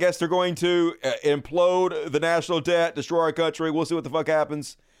ways. I guess they're going to implode the national debt, destroy our country. We'll see what the fuck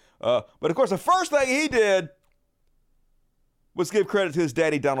happens. But of course, the first thing he did was give credit to his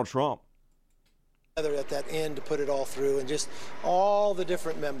daddy, Donald Trump. At that end to put it all through, and just all the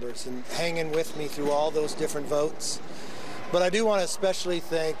different members and hanging with me through all those different votes. But I do want to especially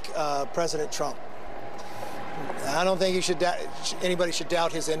thank President Trump. I don't think anybody should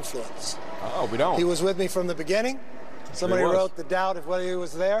doubt his influence. Oh, we don't. He was with me from the beginning. Somebody wrote the doubt of whether he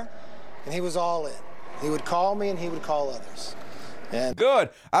was there, and he was all in. He would call me and he would call others. And good.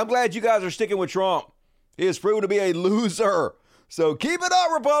 I'm glad you guys are sticking with Trump. He has proven to be a loser. So keep it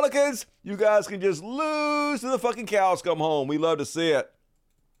up, Republicans. You guys can just lose till the fucking cows come home. We love to see it.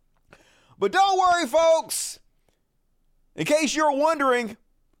 But don't worry, folks. In case you're wondering,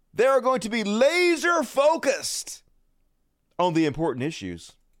 they are going to be laser focused on the important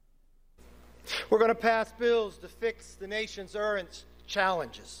issues. We're going to pass bills to fix the nation's urgent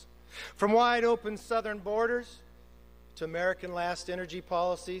challenges, from wide open southern borders to American last energy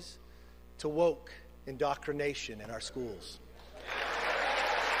policies to woke indoctrination in our schools.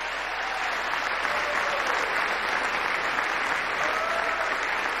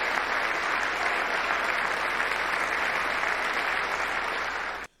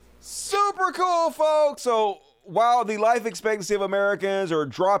 Super cool, folks. So while the life expectancy of Americans are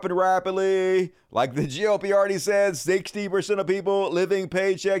dropping rapidly, like the GOP already said, 60% of people living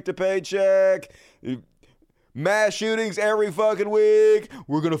paycheck to paycheck, mass shootings every fucking week,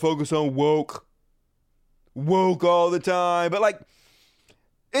 we're going to focus on woke all the time. But like,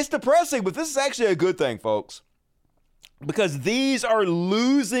 it's depressing, but this is actually a good thing, folks, because these are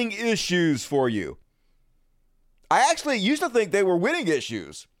losing issues for you. I actually used to think they were winning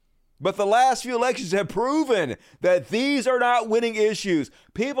issues, but the last few elections have proven that these are not winning issues.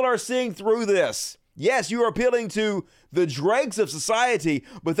 People are seeing through this. Yes, you are appealing to the dregs of society,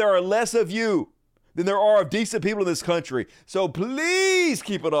 but there are less of you than there are of decent people in this country. So please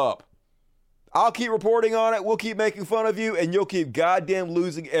keep it up. I'll keep reporting on it. We'll keep making fun of you, and you'll keep goddamn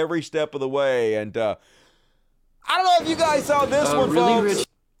losing every step of the way. And I don't know if you guys saw this one, really, folks,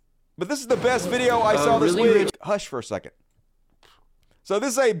 but this is the best video I saw this week. Hush for a second. So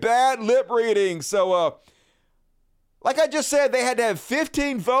this is a bad lip reading. So, like I just said, they had to have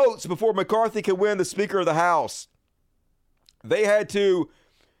 15 votes before McCarthy could win the Speaker of the House. They had to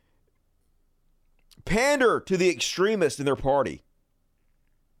pander to the extremists in their party.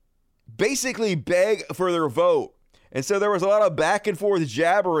 Basically beg for their vote. And so there was a lot of back and forth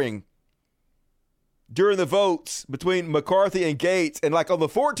jabbering during the votes between McCarthy and Gates. And like on the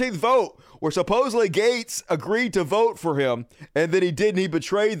 14th vote, where supposedly Gates agreed to vote for him, and then he didn't, he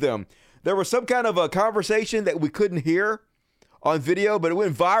betrayed them. There was some kind of a conversation that we couldn't hear on video, but it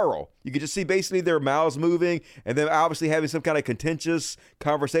went viral. You could just see basically their mouths moving and then obviously having some kind of contentious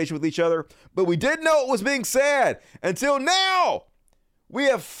conversation with each other. But we didn't know what was being said until now. We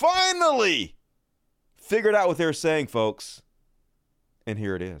have finally figured out what they're saying, folks. And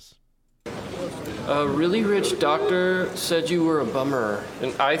here it is. A really rich doctor said you were a bummer.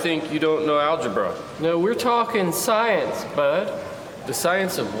 And I think you don't know algebra. No, we're talking science, bud. The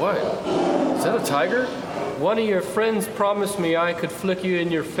science of what? Is that a tiger? One of your friends promised me I could flick you in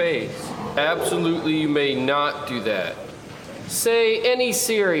your face. Absolutely, you may not do that. Say any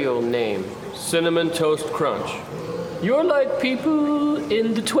cereal name. Cinnamon Toast Crunch. You're like people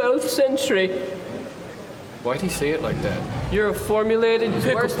in the 12th century. Why'd he say it like that? You're a formulated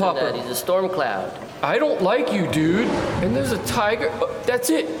pickle Worse than popper. that, he's a storm cloud. I don't like you, dude. And there's a tiger.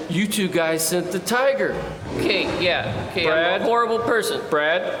 That's it. You two guys sent the tiger. Okay, yeah. Okay, Brad, I'm a horrible person.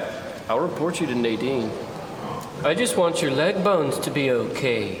 Brad, I'll report you to Nadine. I just want your leg bones to be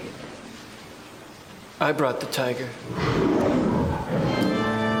okay. I brought the tiger.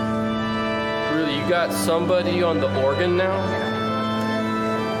 Really, you got somebody on the organ now?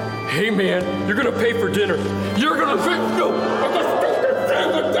 Hey man, you're gonna pay for dinner. You're gonna pay. No.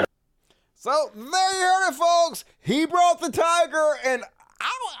 So there you heard it, folks. He brought the tiger, and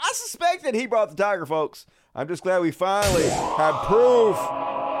I suspected he brought the tiger, folks. I'm just glad we finally have proof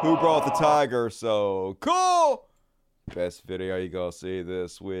who brought the tiger. So cool. Best video you gonna see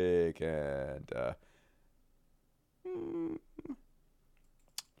this week, and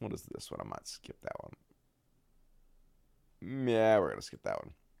what is this one? I might skip that one. Yeah, we're gonna skip that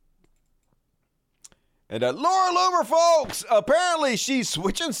one. And Laura Loomer, folks, apparently she's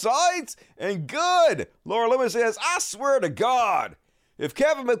switching sides, and good. Laura Loomer says, I swear to God, if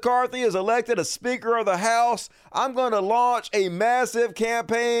Kevin McCarthy is elected as Speaker of the House, I'm going to launch a massive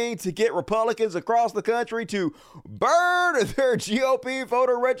campaign to get Republicans across the country to burn their GOP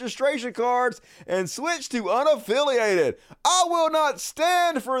voter registration cards and switch to unaffiliated. I will not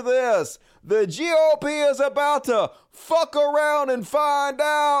stand for this. The GOP is about to fuck around and find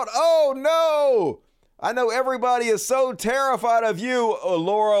out. Oh, no. I know everybody is so terrified of you,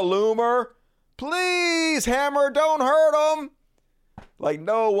 Laura Loomer. Please, Hammer, don't hurt them. Like,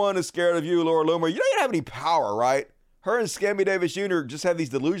 no one is scared of you, Laura Loomer. You don't even have any power, right? Her and Scammy Davis Jr. just have these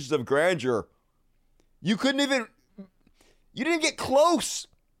delusions of grandeur. You didn't get close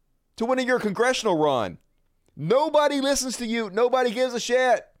to winning your congressional run. Nobody listens to you. Nobody gives a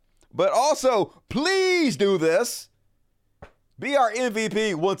shit. But also, please do this. Be our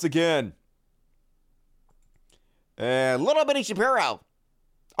MVP once again. And Little Bitty Shapiro.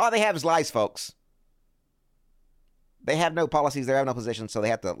 All they have is lies, folks. They have no policies, they have no positions, so they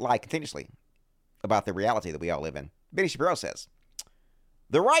have to lie continuously about the reality that we all live in. Bitty Shapiro says,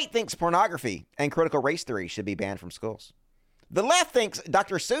 the right thinks pornography and critical race theory should be banned from schools. The left thinks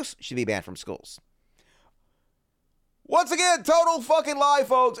Dr. Seuss should be banned from schools. Once again, total fucking lie,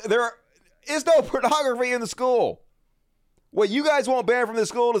 folks. There is no pornography in the school. What you guys want banned from the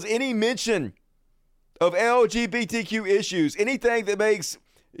school is any mention of LGBTQ issues, anything that makes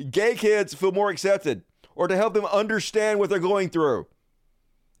gay kids feel more accepted or to help them understand what they're going through.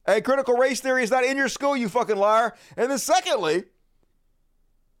 Hey, critical race theory is not in your school, you fucking liar. And then secondly,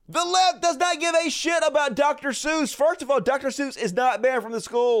 the left does not give a shit about Dr. Seuss. First of all, Dr. Seuss is not banned from the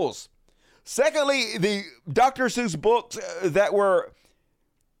schools. Secondly, the Dr. Seuss books that were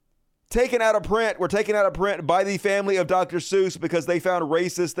taken out of print by the family of Dr. Seuss because they found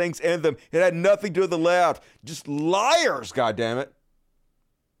racist things in them. It had nothing to do with the left. Just liars, goddammit.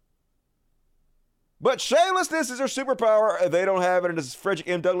 But shamelessness is their superpower. They don't have it. And as Frederick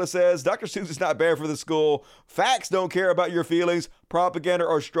M. Douglass says, Dr. Seuss is not banned for the school. Facts don't care about your feelings, propaganda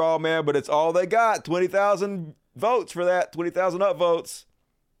or straw man, but it's all they got. 20,000 votes for that. 20,000 upvotes.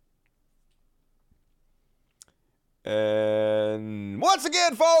 And once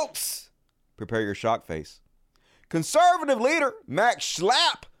again, folks, prepare your shock face. Conservative leader Max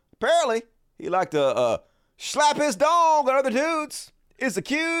Schlapp, apparently he liked to slap his dog on other dudes, is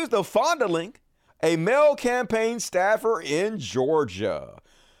accused of fondling a male campaign staffer in Georgia.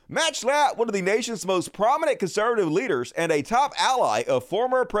 Matt Schlapp, one of the nation's most prominent conservative leaders and a top ally of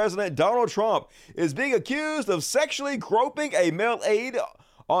former President Donald Trump, is being accused of sexually groping a male aide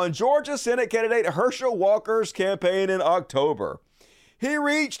on Georgia Senate candidate Herschel Walker's campaign in October. He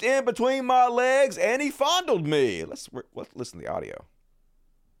reached in between my legs and he fondled me. Let's listen to the audio.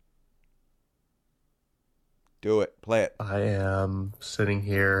 Do it. Play it. I am sitting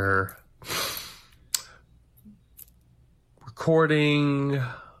here recording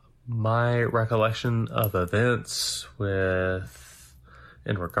my recollection of events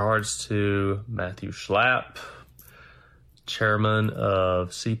in regards to Matthew Schlapp, chairman of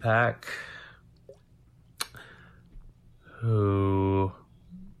CPAC, who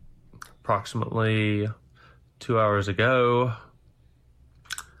approximately 2 hours ago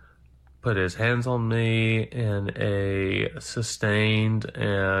put his hands on me in a sustained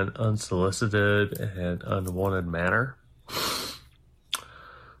and unsolicited and unwanted manner.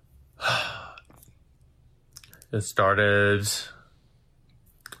 It started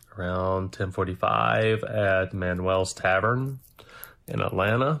around 10:45 at Manuel's Tavern in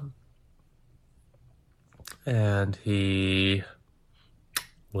Atlanta. And he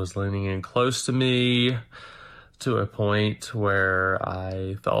was leaning in close to me to a point where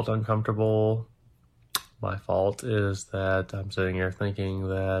I felt uncomfortable My fault is that I'm sitting here thinking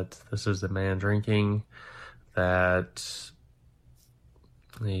that this is the man drinking, that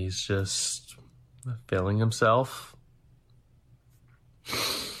he's just feeling himself.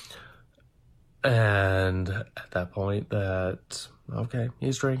 And at that point that, okay,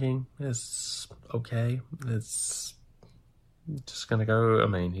 he's drinking, it's okay, it's just gonna go, I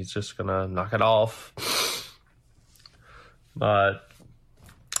mean, he's just gonna knock it off. But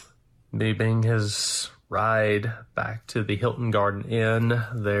me being his ride back to the Hilton Garden Inn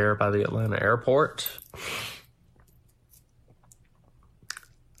there by the Atlanta airport,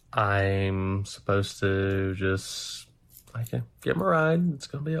 I'm supposed to just, okay, give him a ride, it's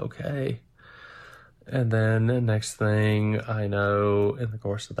gonna be okay. And then the next thing I know, in the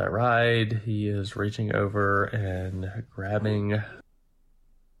course of that ride, he is reaching over and grabbing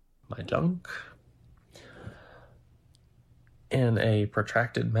my junk in a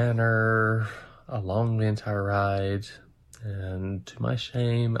protracted manner along the entire ride. And to my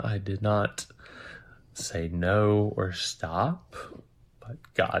shame, I did not say no or stop. But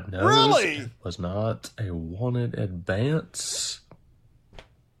God knows, really? It was not a wanted advance.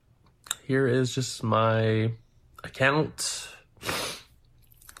 Here is just my account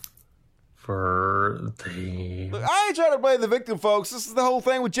for the... Look, I ain't trying to blame the victim, folks. This is the whole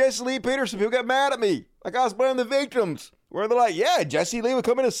thing with Jesse Lee Peterson. People got mad at me. Like I was blaming the victims. Where they're like, yeah, Jesse Lee would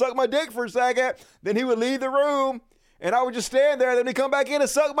come in and suck my dick for a second. Then he would leave the room. And I would just stand there. Then he'd come back in and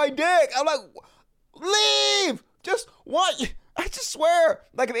suck my dick. I'm like, leave! Just what? I just swear,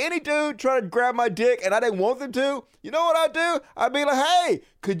 like if any dude tried to grab my dick and I didn't want them to, you know what I'd do? I'd be like, hey,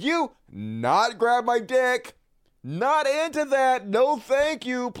 could you not grab my dick? Not into that. No, thank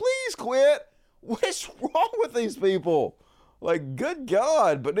you. Please quit. What is wrong with these people? Like, good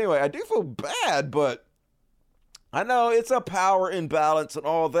God. But anyway, I do feel bad, but I know it's a power imbalance and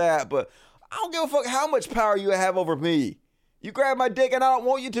all that, but I don't give a fuck how much power you have over me. You grab my dick and I don't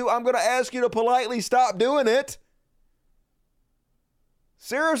want you to, I'm going to ask you to politely stop doing it.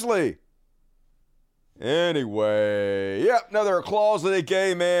 Seriously. Anyway, yep, another closeted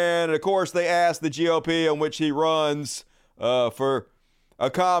gay man. And of course, they asked the GOP on which he runs for a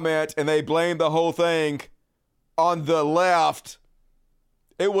comment, and they blamed the whole thing on the left.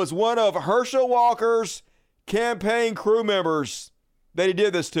 It was one of Herschel Walker's campaign crew members that he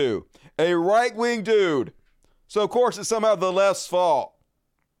did this to. A right-wing dude. So, of course, it's somehow the left's fault.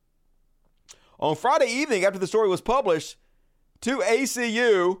 On Friday evening, after the story was published, 2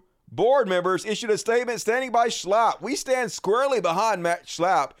 ACU board members issued a statement standing by Schlapp. We stand squarely behind Matt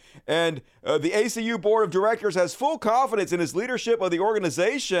Schlapp, and the ACU board of directors has full confidence in his leadership of the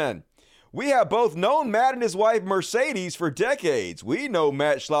organization. We have both known Matt and his wife Mercedes for decades. We know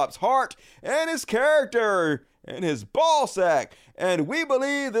Matt Schlapp's heart and his character and his ball sack, and we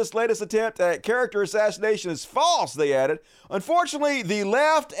believe this latest attempt at character assassination is false, they added. Unfortunately, the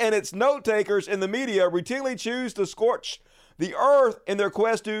left and its note takers in the media routinely choose to scorch the earth in their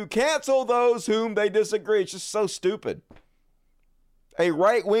quest to cancel those whom they disagree. It's just so stupid. A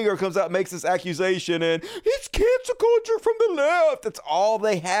right-winger comes out and makes this accusation, and it's cancel culture from the left. That's all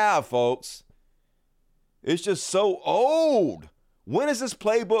they have, folks. It's just so old. When is this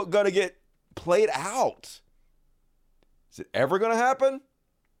playbook going to get played out? Is it ever going to happen?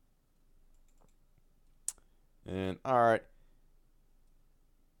 And, all right.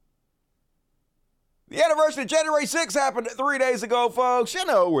 The anniversary of January 6th happened 3 days ago, folks. You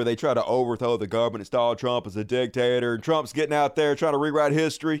know, where they try to overthrow the government, install Trump as a dictator. And Trump's getting out there trying to rewrite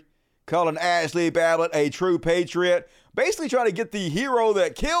history, calling Ashley Babbitt a true patriot. Basically trying to get the hero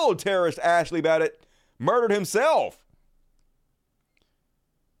that killed terrorist Ashley Babbitt murdered himself.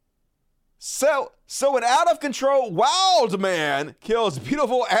 So an out-of-control wild man kills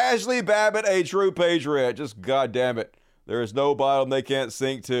beautiful Ashley Babbitt, a true patriot. Just goddamn it. There is no bottom they can't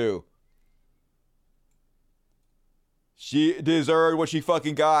sink to. She deserved what she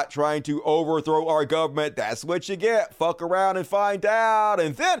fucking got trying to overthrow our government. That's what you get. Fuck around and find out.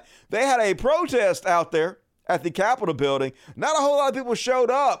 And then they had a protest out there at the Capitol building. Not a whole lot of people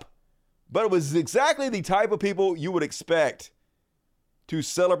showed up, but it was exactly the type of people you would expect to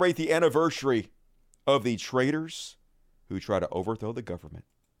celebrate the anniversary of the traitors who try to overthrow the government.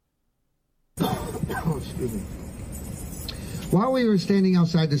 Oh, excuse me. While we were standing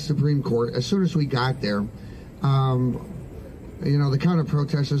outside the Supreme Court, as soon as we got there, you know, the counter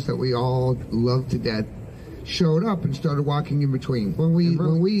protesters that we all love to death showed up and started walking in between. When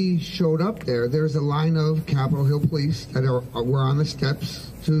we showed up there's a line of Capitol Hill police that were on the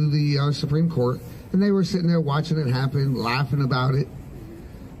steps to the Supreme Court, and they were sitting there watching it happen, laughing about it,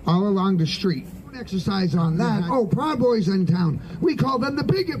 all along the street. Exercise on that. Oh, Proud Boys in town. We call them the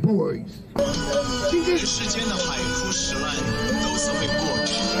Bigot Boys.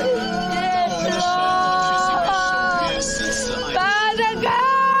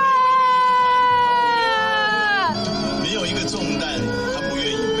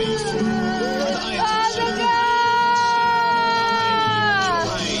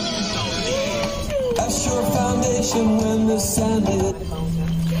 That's your foundation when the sand is.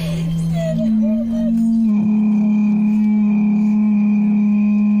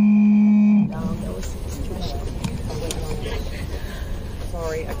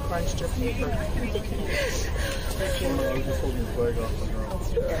 Sorry, I crunched your paper. I was just holding the flag off the ground.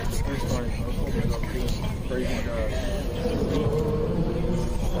 It's fine. I was holding it up too. Praising God.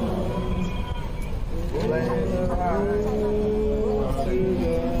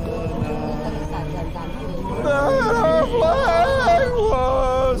 Our flag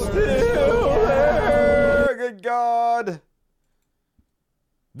was still there. Good God.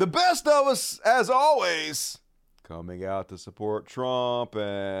 The best of us, as always, coming out to support Trump.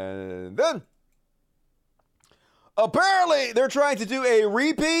 And then, apparently, they're trying to do a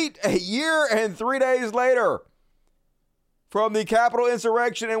repeat a year and 3 days later from the Capitol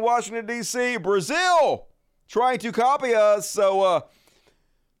insurrection in Washington, D.C. Brazil trying to copy us. So,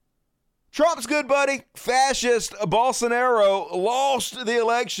 Trump's good buddy, fascist Bolsonaro, lost the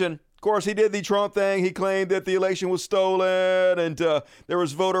election. Of course, he did the Trump thing. He claimed that the election was stolen and there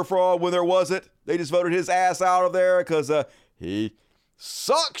was voter fraud when there wasn't. They just voted his ass out of there because he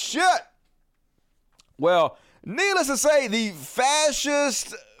sucks shit. Well, needless to say, the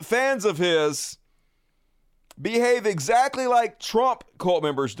fascist fans of his behave exactly like Trump cult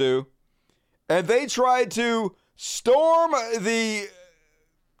members do. And they tried to storm the,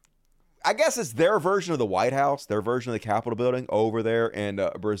 I guess it's their version of the White House, their version of the Capitol building over there in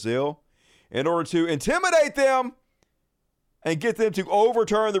Brazil, in order to intimidate them and get them to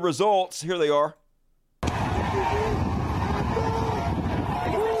overturn the results. Here they are.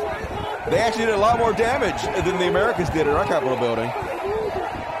 They actually did a lot more damage than the Americans did at our Capitol building.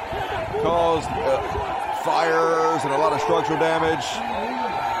 Caused fires and a lot of structural damage.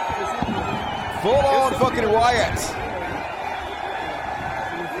 Full-on fucking riots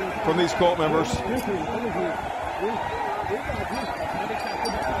from these cult members.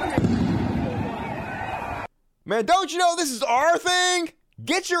 Man, don't you know this is our thing?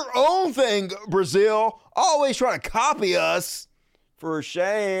 Get your own thing, Brazil. Always trying to copy us. For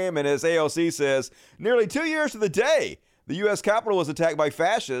shame. And as AOC says, nearly 2 years to the day the U.S. Capitol was attacked by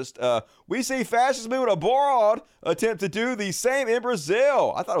fascists. We see fascist movement abroad attempt to do the same in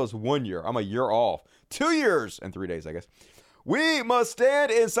Brazil. I thought it was 1 year. I'm a year off. 2 years and 3 days, I guess. We must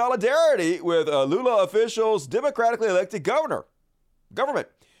stand in solidarity with Lula officials' democratically elected government.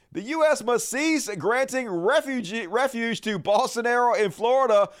 The U.S. must cease granting refuge to Bolsonaro in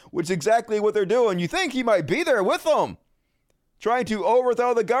Florida, which is exactly what they're doing. You think he might be there with them, trying to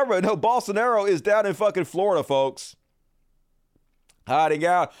overthrow the government. No, Bolsonaro is down in fucking Florida, folks. Hiding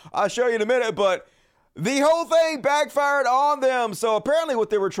out. I'll show you in a minute, but the whole thing backfired on them. So apparently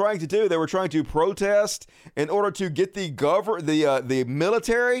what they were trying to do, they were trying to protest in order to get the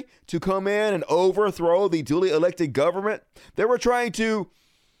military to come in and overthrow the duly elected government. They were trying to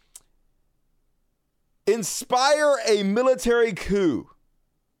inspire a military coup.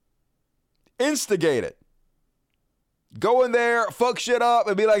 Instigate it. Go in there, fuck shit up,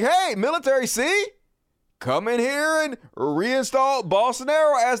 and be like, hey, military, see? Come in here and reinstall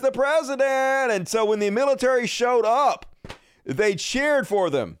Bolsonaro as the president. And so when the military showed up, they cheered for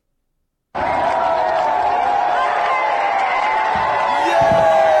them.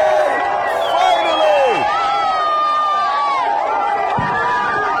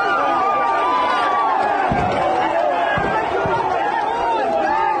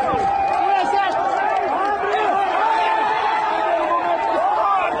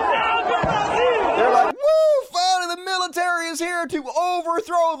 To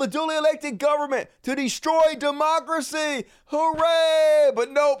overthrow the duly elected government, to destroy democracy. Hooray!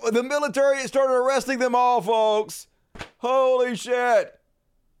 But nope, the military started arresting them all, folks. Holy shit.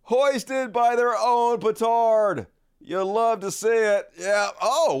 Hoisted by their own petard. You'll love to see it. Yeah.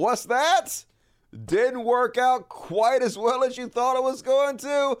 Oh, what's that? Didn't work out quite as well as you thought it was going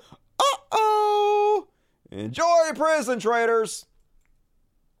to. Uh-oh. Enjoy prison, traitors.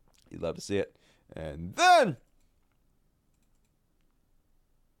 You'd love to see it. And then,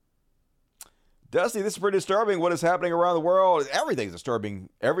 Dusty, this is pretty disturbing. What is happening around the world? Everything's disturbing.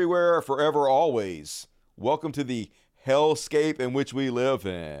 Everywhere, forever, always. Welcome to the hellscape in which we live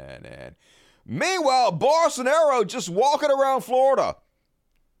in. And meanwhile, Bolsonaro just walking around Florida.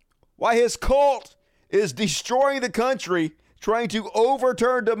 why his cult is destroying the country, trying to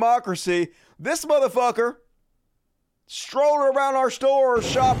overturn democracy, this motherfucker strolling around our stores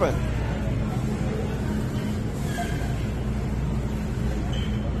shopping.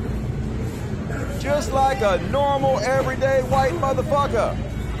 Just like a normal, everyday white motherfucker.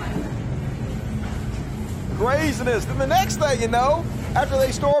 Craziness. Then the next thing you know, after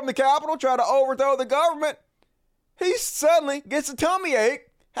they storm the Capitol, try to overthrow the government, he suddenly gets a tummy ache,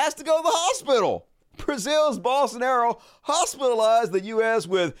 has to go to the hospital. Brazil's Bolsonaro hospitalized the U.S.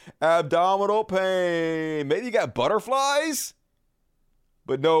 with abdominal pain. Maybe he got butterflies?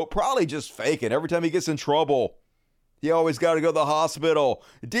 But no, probably just faking. Every time he gets in trouble, he always got to go to the hospital.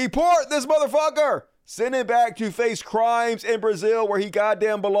 Deport this motherfucker! Send him back to face crimes in Brazil where he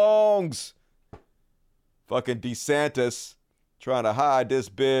goddamn belongs. Fucking DeSantis trying to hide this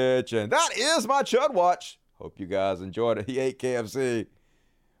bitch. And that is my Chud Watch. Hope you guys enjoyed it. He ate KFC.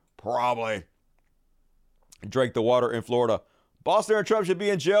 Probably. Drank the water in Florida. Bolsonaro and Trump should be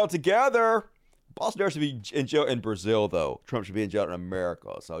in jail together. Bolsonaro should be in jail in Brazil, though. Trump should be in jail in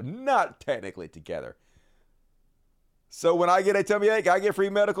America. So not technically together. So when I get a tummy ache, I get free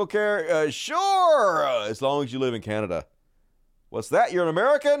medical care? Sure, as long as you live in Canada. What's that? You're an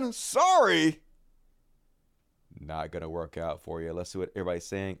American? Sorry. Not going to work out for you. Let's see what everybody's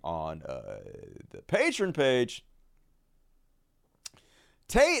saying on the Patreon page.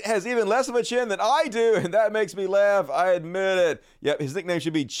 Tate has even less of a chin than I do, and that makes me laugh. I admit it. Yep, his nickname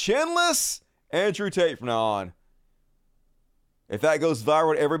should be Chinless Andrew Tate from now on. If that goes viral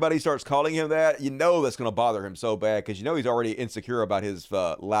and everybody starts calling him that, you know that's going to bother him so bad because you know he's already insecure about his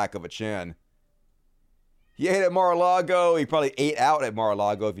lack of a chin. He ate at Mar-a-Lago. He probably ate out at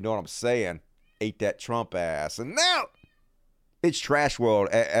Mar-a-Lago, if you know what I'm saying. Ate that Trump ass. And now it's Trash World,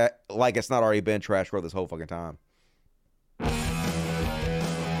 like it's not already been Trash World this whole fucking time.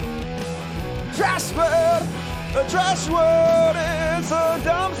 Trash World! A Trash World! It's a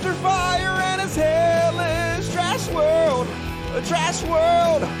dumpster fire and it's hellish. Trash World! A trash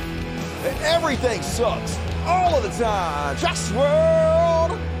world, and everything sucks all of the time. Trash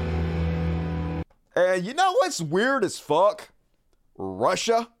world. And you know what's weird as fuck?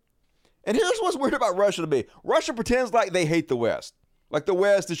 Russia. And here's what's weird about Russia to me. Russia pretends like they hate the West. Like the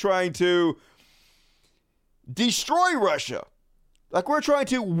West is trying to destroy Russia. Like we're trying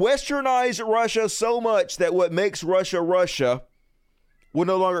to westernize Russia so much that what makes Russia Russia will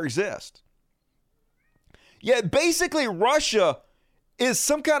no longer exist. Yet basically Russia is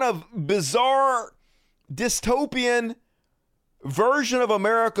some kind of bizarre dystopian version of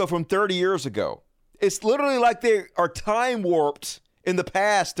America from 30 years ago. It's literally like they are time warped in the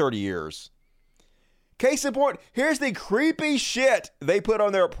past 30 years. Case in point, here's the creepy shit they put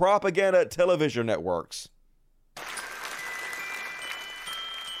on their propaganda television networks.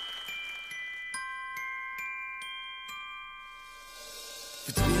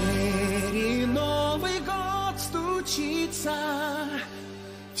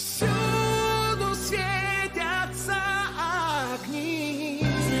 Всюду светятся огни.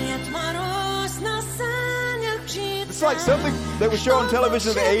 It's like something that was shown on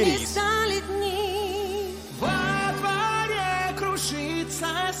television in the 80s. Во дворе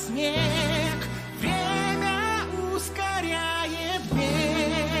крушится снег. Время ускоряет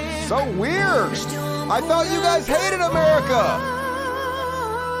бег. So weird. I thought you guys hated America.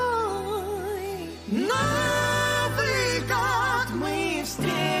 Новый год мы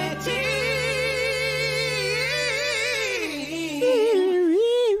встретим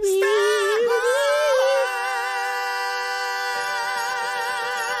с тобой.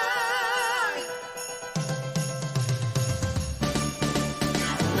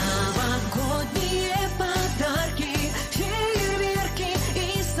 Новогодние подарки, фейерверки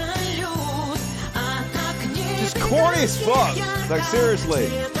и салют от огней. Just corny as fuck. Like seriously.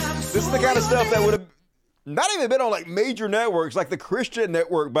 This is the kind of stuff that would have not even been on like major networks like the Christian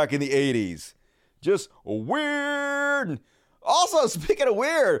network back in the 80s. Just weird. Also, speaking of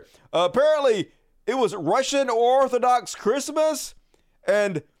weird, apparently it was Russian Orthodox Christmas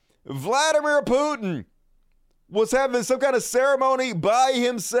and Vladimir Putin was having some kind of ceremony by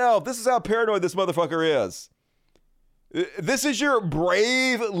himself. This is how paranoid this motherfucker is. This is your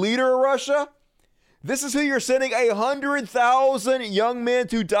brave leader, Russia? This is who you're sending 100,000 young men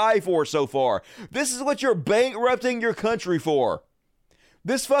to die for so far. This is what you're bankrupting your country for.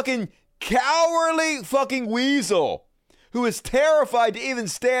 This fucking cowardly fucking weasel who is terrified to even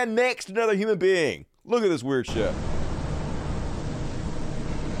stand next to another human being. Look at this weird shit.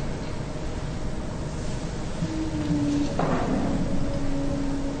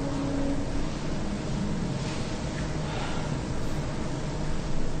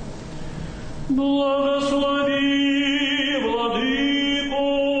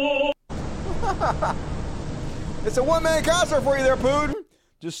 It's a one-man concert for you there, Putin.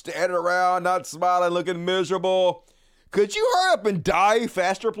 Just standing around, not smiling, looking miserable. Could you hurry up and die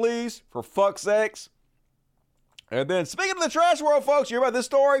faster, please? For fuck's sakes. And then, speaking of the trash world, folks, you hear about this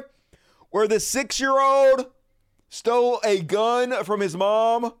story? Where the 6-year-old stole a gun from his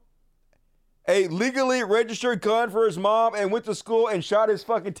mom, a legally registered gun for his mom, and went to school and shot his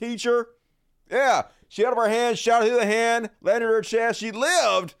fucking teacher. Yeah, she had her hand, shot her through the hand, landed in her chest. She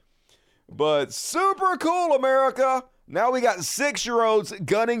lived. But super cool, America. Now we got 6-year-olds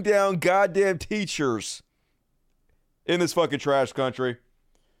gunning down goddamn teachers in this fucking trash country.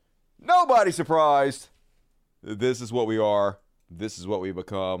 Nobody surprised. This is what we are. This is what we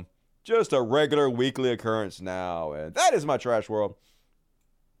become. Just a regular weekly occurrence now. And that is my trash world.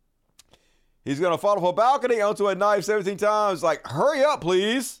 He's going to fall off a balcony onto a knife 17 times. Like, hurry up,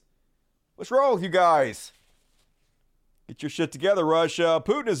 please. What's wrong with you guys? Get your shit together, Russia.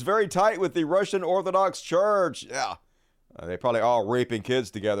 Putin is very tight with the Russian Orthodox Church. Yeah. They probably all raping kids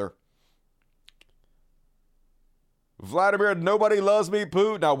together. Vladimir, nobody loves me,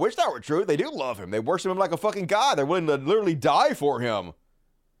 Putin. I wish that were true. They do love him. They worship him like a fucking god. They're willing to literally die for him.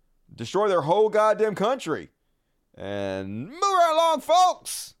 Destroy their whole goddamn country. And move right along,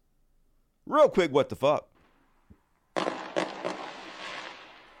 folks. Real quick, what the fuck? What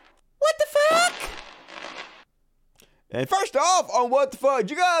the fuck? And first off, on what the fuck,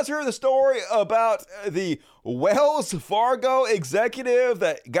 did you guys hear the story about the Wells Fargo executive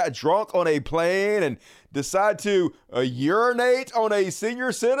that got drunk on a plane and decided to urinate on a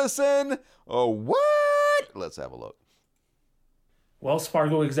senior citizen? Oh, what? Let's have a look. Wells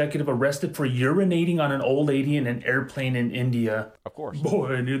Fargo executive arrested for urinating on an old lady in an airplane in India. Of course.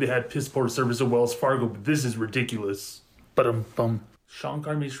 Boy, I knew they had piss poor service at Wells Fargo, but this is ridiculous.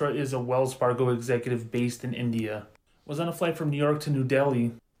 Shankar Mishra is a Wells Fargo executive based in India. Was on a flight from New York to New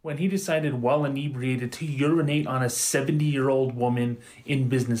Delhi when he decided, while inebriated, to urinate on a 70-year-old woman in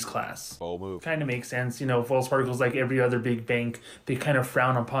business class. Bold move. Kind of makes sense. You know, if Wells Fargo's like every other big bank, they kind of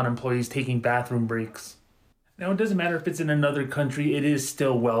frown upon employees taking bathroom breaks. Now, it doesn't matter if it's in another country, it is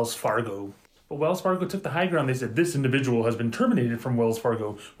still Wells Fargo. But Wells Fargo took the high ground. They said, this individual has been terminated from Wells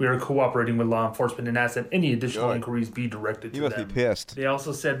Fargo. We are cooperating with law enforcement and ask that any additional inquiries be directed to them. You must be pissed. They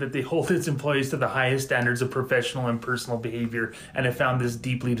also said that they hold its employees to the highest standards of professional and personal behavior and have found this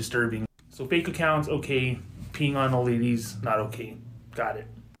deeply disturbing. So fake accounts, okay. Peeing on old ladies, not okay. Got it.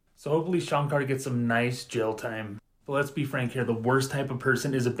 So hopefully Shankar gets some nice jail time. But let's be frank here. The worst type of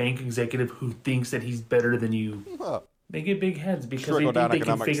person is a bank executive who thinks that he's better than you. Huh. They get big heads because they think they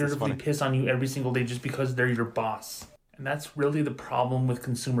can figuratively piss on you every single day just because they're your boss. And that's really the problem with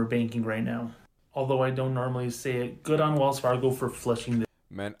consumer banking right now. Although I don't normally say it, good on Wells Fargo for flushing this.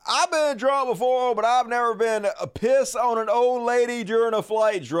 Man, I've been drunk before, but I've never been a piss on an old lady during a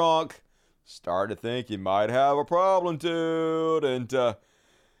flight drunk. Starting to think you might have a problem, dude. And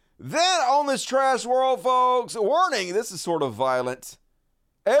then on this trash world, folks, warning, this is sort of violent.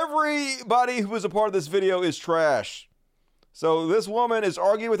 Everybody who was a part of this video is trash. So this woman is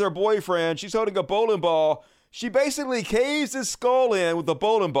arguing with her boyfriend. She's holding a bowling ball. She basically caves his skull in with a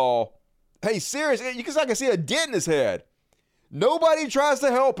bowling ball. Hey, seriously, I can see a dent in his head. Nobody tries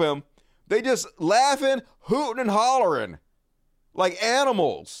to help him. They just laughing, hooting, and hollering like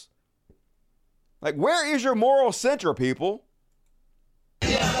animals. Like, where is your moral center, people?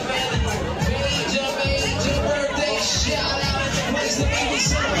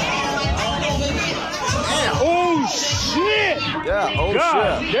 Oh shit! Yeah, oh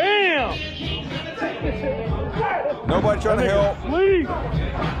God shit. Damn! Nobody trying to help. Sleep.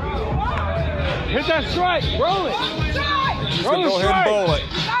 Hit that strike, roll it. Just gonna go ahead and bowl it.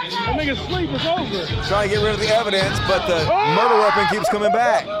 That nigga sleep is over. Trying to get rid of the evidence, but the murder weapon keeps coming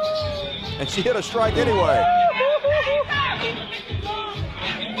back. And she hit a strike anyway.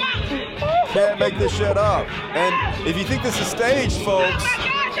 Can't make this shit up. And if you think this is staged, folks,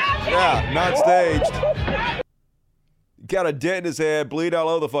 yeah, not staged. Got a dent in his head, bleed all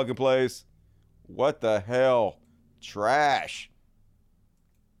over the fucking place. What the hell? Trash.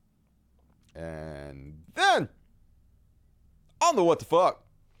 And then, on the what the fuck.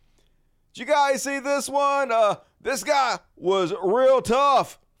 Did you guys see this one? This guy was real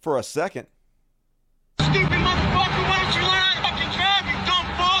tough for a second. Stupid motherfucker, why don't you learn how to fucking drive, you dumb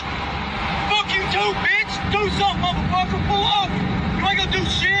fuck? Fuck you too, bitch! Do something, motherfucker, pull over! You ain't gonna do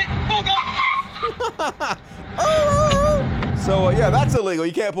shit! Fuck off! So, yeah, that's illegal.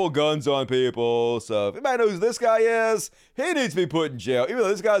 You can't pull guns on people. So, if anybody knows who this guy is, he needs to be put in jail. Even though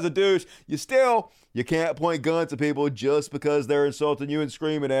this guy's a douche, you can't point guns at people just because they're insulting you and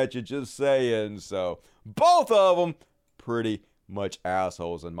screaming at you. Just saying. So, both of them, pretty much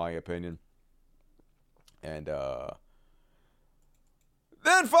assholes, in my opinion. And,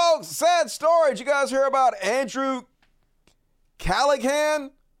 then, folks, sad story. Did you guys hear about Andrew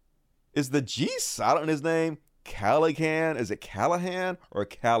Callaghan? Is the G silent in his name? Callaghan? Is it Callahan or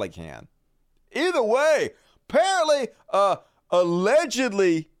Callaghan? Either way, apparently,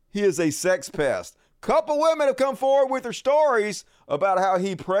 allegedly, he is a sex pest. Couple women have come forward with their stories about how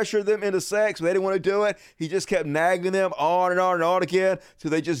he pressured them into sex, but they didn't want to do it. He just kept nagging them on and on and on again, so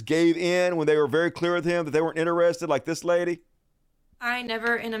they just gave in when they were very clear with him that they weren't interested, like this lady. I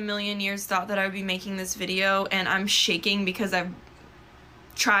never in a million years thought that I would be making this video, and I'm shaking because I've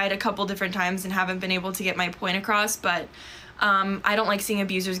tried a couple different times and haven't been able to get my point across, but I don't like seeing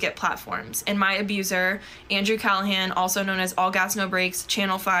abusers get platforms. And my abuser, Andrew Callaghan, also known as All Gas No Breaks,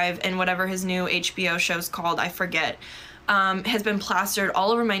 Channel 5, and whatever his new HBO show's called, I forget, has been plastered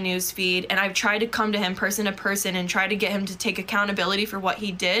all over my news feed, and I've tried to come to him person to person and try to get him to take accountability for what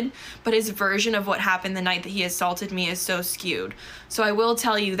he did, but his version of what happened the night that he assaulted me is so skewed. So I will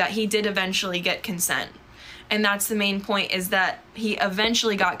tell you that he did eventually get consent. And that's the main point, is that he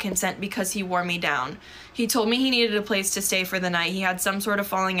eventually got consent because he wore me down. He told me he needed a place to stay for the night. He had some sort of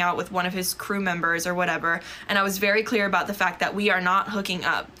falling out with one of his crew members or whatever, and I was very clear about the fact that we are not hooking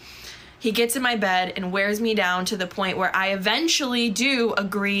up. He gets in my bed and wears me down to the point where I eventually do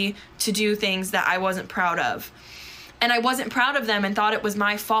agree to do things that I wasn't proud of. And I wasn't proud of them and thought it was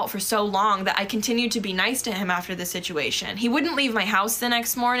my fault for so long that I continued to be nice to him after the situation. He wouldn't leave my house the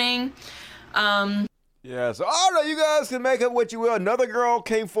next morning. Yeah, so I don't know, you guys can make up what you will. Another girl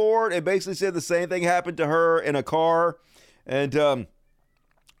came forward and basically said the same thing happened to her in a car. And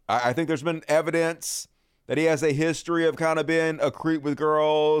I think there's been evidence that he has a history of kind of being a creep with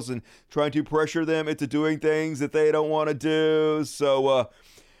girls and trying to pressure them into doing things that they don't want to do. So,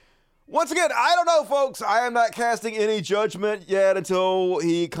 once again, I don't know, folks. I am not casting any judgment yet until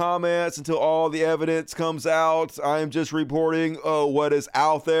he comments, until all the evidence comes out. I am just reporting what is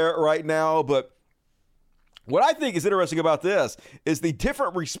out there right now. But what I think is interesting about this is the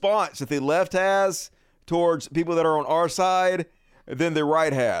different response that the left has towards people that are on our side than the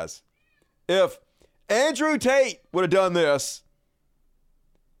right has. If Andrew Tate would have done this,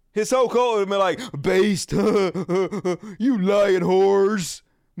 his whole cult would have been like, based, you lying whores.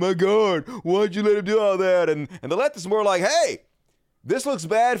 My God, why'd you let him do all that? And the left is more like, hey, this looks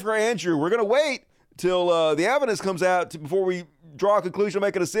bad for Andrew. We're going to wait till the evidence comes out before we draw a conclusion or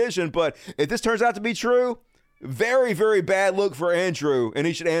make a decision. But if this turns out to be true, very, very bad look for Andrew, and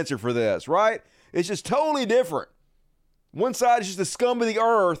he should answer for this, right? It's just totally different. One side is just the scum of the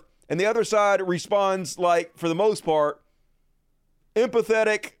earth, and the other side responds like, for the most part,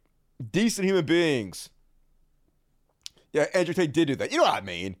 empathetic, decent human beings. Yeah, Andrew Tate did do that. You know what I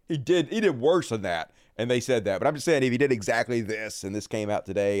mean? He did worse than that, and they said that. But I'm just saying, if he did exactly this, and this came out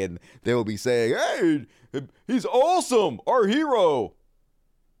today, and they will be saying, hey, he's awesome, our hero.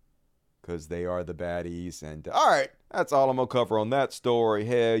 Because they are the baddies. And all right, that's all I'm going to cover on that story.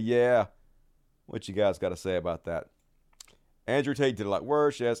 Hell yeah. What you guys got to say about that? Andrew Tate did a lot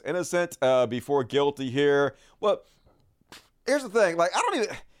worse. Yes, innocent before guilty here. Well, here's the thing. Like,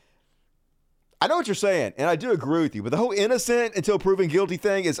 I know what you're saying, and I do agree with you, but the whole innocent until proven guilty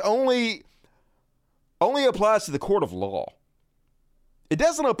thing is only applies to the court of law. It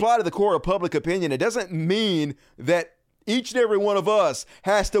doesn't apply to the court of public opinion. It doesn't mean that each and every one of us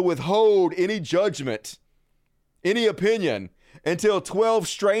has to withhold any judgment, any opinion, until 12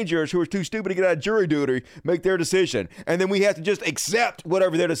 strangers who are too stupid to get out of jury duty make their decision. And then we have to just accept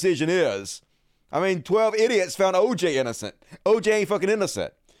whatever their decision is. I mean, 12 idiots found OJ innocent. OJ ain't fucking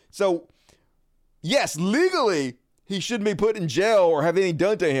innocent. So, yes, legally, he shouldn't be put in jail or have anything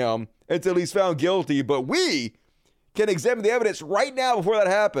done to him until he's found guilty. But we can examine the evidence right now before that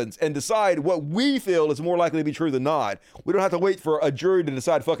happens and decide what we feel is more likely to be true than not. We don't have to wait for a jury to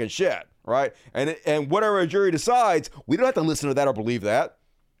decide fucking shit, right? And whatever a jury decides, we don't have to listen to that or believe that.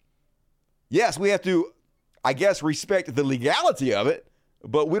 Yes, we have to, I guess, respect the legality of it,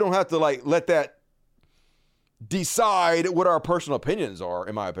 but we don't have to, like, let that decide what our personal opinions are,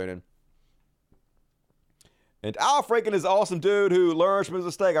 in my opinion. And Al Franken is an awesome dude who learns from his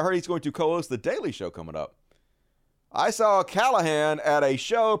mistake. I heard he's going to co-host The Daily Show coming up. I saw Callahan at a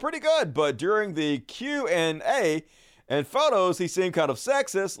show, pretty good, but during the Q&A and photos, he seemed kind of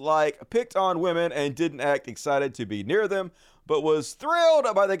sexist, like picked on women and didn't act excited to be near them, but was thrilled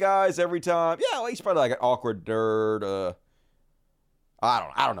by the guys every time. Yeah, well, he's probably like an awkward nerd.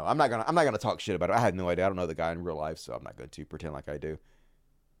 I don't know. I'm not gonna talk shit about it. I have no idea. I don't know the guy in real life, so I'm not going to pretend like I do.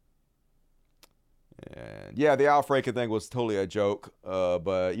 And yeah, the Al Franken thing was totally a joke.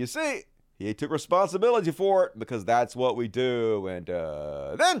 But you see, he took responsibility for it because that's what we do. And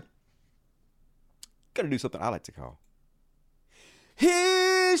then gotta do something I like to call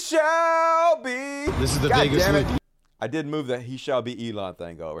He Shall Be. This is the God Vegas damn it. loop. I did move that He Shall Be Elon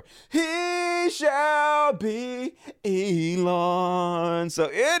thing over. He shall be Elon. So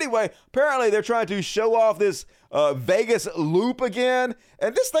anyway, apparently they're trying to show off this Vegas loop again.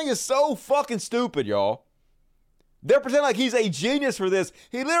 And this thing is so fucking stupid, y'all. They're pretending like he's a genius for this.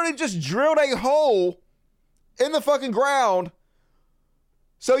 He literally just drilled a hole in the fucking ground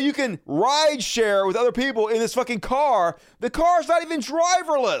so you can ride share with other people in this fucking car. The car's not even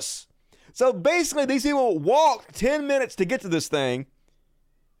driverless. So basically, these people walked 10 minutes to get to this thing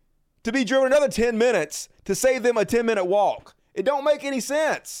to be driven another 10 minutes to save them a 10-minute walk. It don't make any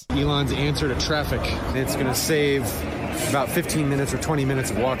sense. Elon's answer to traffic. It's going to save about 15 minutes or 20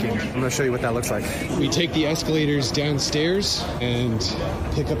 minutes of walking. I'm going to show you what that looks like. We take the escalators downstairs and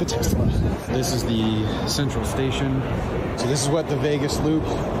pick up a Tesla. This is the central station. So this is what the Vegas Loop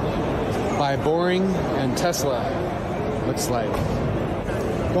by Boring and Tesla looks like.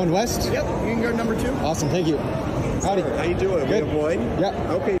 Going west? Yep, you can go number 2. Awesome, thank you. Howdy. How you doing? Good. We avoid?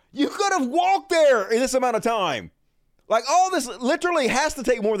 Yeah. Okay. You could have walked there in this amount of time. Like, all this literally has to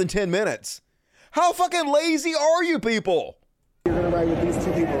take more than 10 minutes. How fucking lazy are you people? You're going to ride with these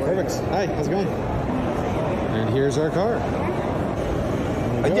 2 people, right? Perfect. Hi, how's it going? And here's our car.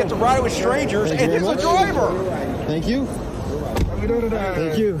 And you have to ride with strangers, and here's the driver. Thank you. How we doing today?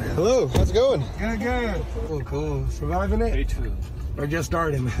 Thank you. Hello, how's it going? Good. Cool, cool. Surviving it? Me too. Or just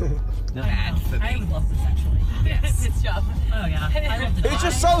starting? I would love this actually. Yes. Good job. Oh yeah. I love the It's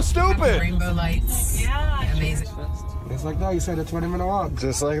just so stupid. rainbow lights. Yeah. Amazing. Just like that, you said a 20-minute walk.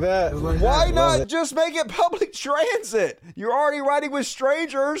 Just like that. Why not just make it public transit? You're already riding with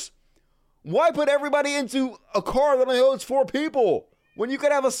strangers. Why put everybody into a car that only holds 4 people when you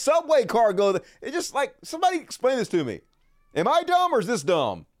could have a subway car go there? It's just like, somebody explain this to me. Am I dumb or is this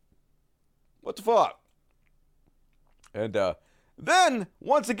dumb? What the fuck? And then,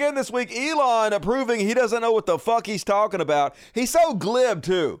 once again this week, Elon proving he doesn't know what the fuck he's talking about. He's so glib,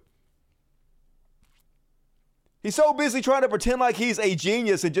 too. He's so busy trying to pretend like he's a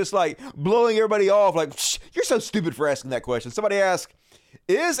genius and just like blowing everybody off. Like, you're so stupid for asking that question. Somebody asked,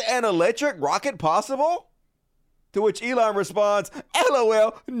 is an electric rocket possible? To which Elon responds,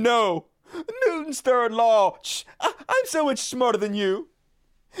 LOL, no. Newton's third law. I'm so much smarter than you.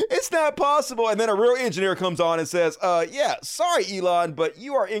 It's not possible. And then a real engineer comes on and says, yeah, sorry, Elon, but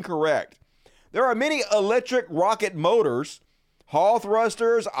you are incorrect. There are many electric rocket motors, Hall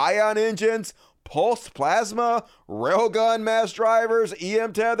thrusters, ion engines, pulsed plasma, railgun mass drivers,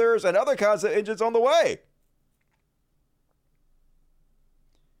 EM tethers, and other kinds of engines on the way.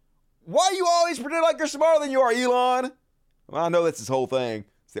 Why do you always pretend like you're smarter than you are, Elon? Well, I know that's his whole thing.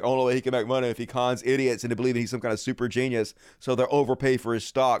 It's the only way he can make money if he cons idiots into believing he's some kind of super genius, so they'll overpay for his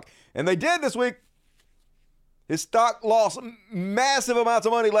stock. And they did this week. His stock lost massive amounts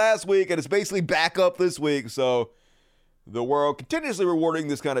of money last week, and it's basically back up this week. So the world continuously rewarding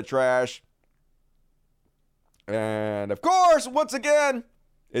this kind of trash. And of course, once again,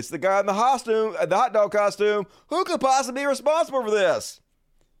 it's the guy in the costume, the hot dog costume. Who could possibly be responsible for this?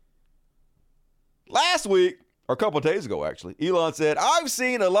 Last week, or a couple of days ago, actually, Elon said, I've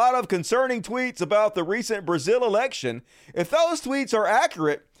seen a lot of concerning tweets about the recent Brazil election. If those tweets are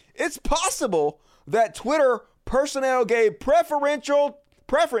accurate, it's possible that Twitter personnel gave preference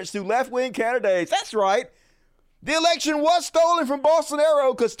to left-wing candidates. That's right. The election was stolen from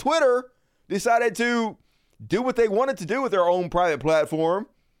Bolsonaro because Twitter decided to do what they wanted to do with their own private platform.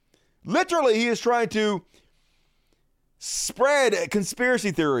 Literally, he is trying to spread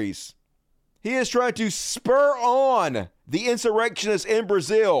conspiracy theories. He is trying to spur on the insurrectionists in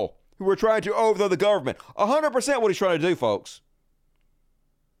Brazil who are trying to overthrow the government. 100% what he's trying to do, folks.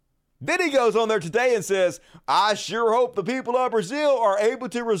 Then he goes on there today and says, I sure hope the people of Brazil are able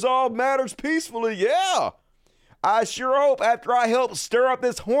to resolve matters peacefully. Yeah. I sure hope after I help stir up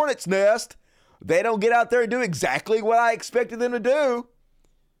this hornet's nest, they don't get out there and do exactly what I expected them to do.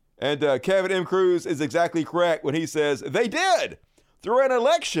 And Kevin M. Cruz is exactly correct when he says they did through an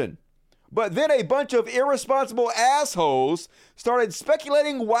election. But then a bunch of irresponsible assholes started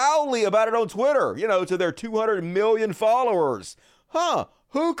speculating wildly about it on Twitter, to their 200 million followers.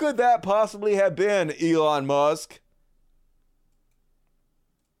 Who could that possibly have been, Elon Musk?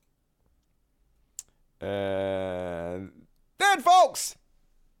 And then, folks,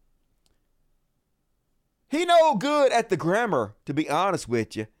 He no good at the grammar, to be honest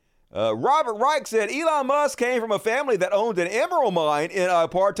with you. Robert Reich said Elon Musk came from a family that owned an emerald mine in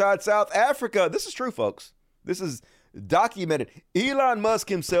apartheid South Africa. This is true, folks. This is documented. Elon Musk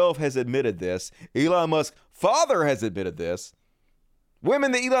himself has admitted this. Elon Musk's father has admitted this.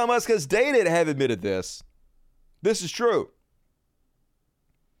 Women that Elon Musk has dated have admitted this. This is true.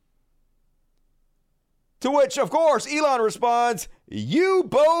 To which, of course, Elon responds, "You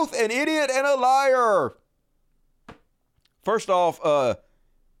both an idiot and a liar." First off,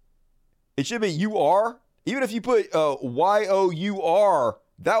 it should be you are. Even if you put Y-O-U-R,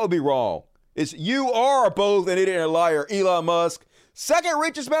 that would be wrong. It's you are both an idiot and a liar, Elon Musk. Second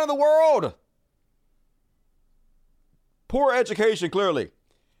richest man in the world. Poor education, clearly.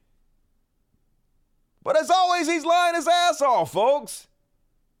 But as always, he's lying his ass off, folks.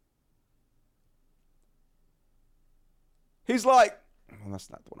 He's like, well,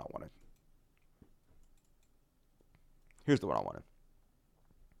 that's not the one I wanted. Here's the one I wanted.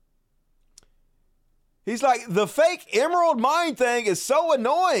 He's like, the fake emerald mine thing is so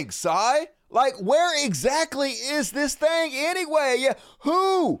annoying, Sai. Like, where exactly is this thing anyway? Yeah,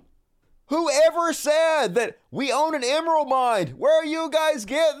 whoever said that we own an emerald mine? Where are you guys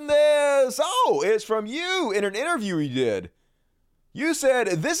getting this? Oh, it's from you in an interview you did. You said,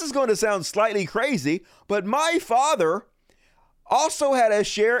 this is going to sound slightly crazy, but my father also had a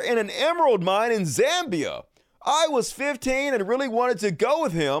share in an emerald mine in Zambia. I was 15 and really wanted to go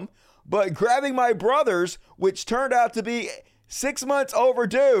with him, but grabbing my brother's, which turned out to be 6 months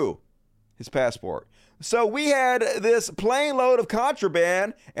overdue, his passport. So we had this plane load of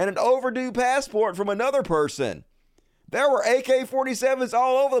contraband and an overdue passport from another person. There were AK-47s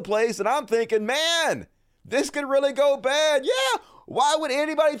all over the place, and I'm thinking, man, this could really go bad. Yeah, why would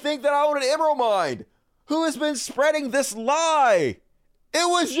anybody think that I own an emerald mine? Who has been spreading this lie? It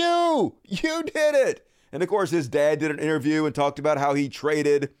was you. You did it. And of course, his dad did an interview and talked about how he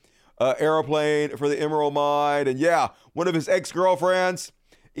traded an airplane for the emerald mine. And yeah, one of his ex-girlfriends,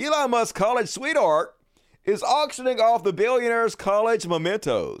 Elon Musk's college sweetheart, is auctioning off the billionaire's college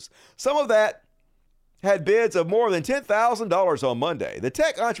mementos. Some of that had bids of more than $10,000 on Monday. The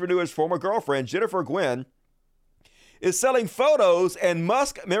tech entrepreneur's former girlfriend, Jennifer Gwynn, is selling photos and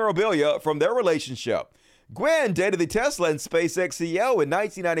Musk memorabilia from their relationship. Gwynn dated the Tesla and SpaceX CEO in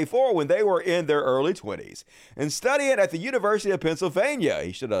 1994 when they were in their early 20s and studying at the University of Pennsylvania.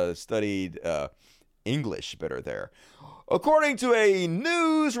 He should have studied English better there. According to a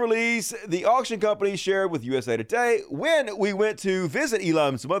news release the auction company shared with USA Today, when we went to visit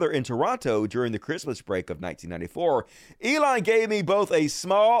Elon's mother in Toronto during the Christmas break of 1994, Elon gave me both a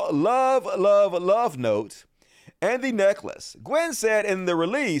small love note and the necklace. Gwynn said in the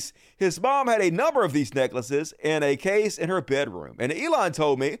release his mom had a number of these necklaces in a case in her bedroom. And Elon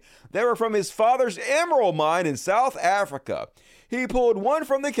told me they were from his father's emerald mine in South Africa. He pulled one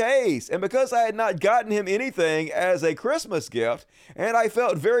from the case, and because I had not gotten him anything as a Christmas gift, and I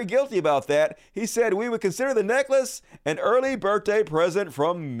felt very guilty about that, he said we would consider the necklace an early birthday present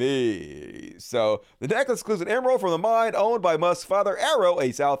from me. So the necklace includes an emerald from the mine owned by Musk's father, Arrow,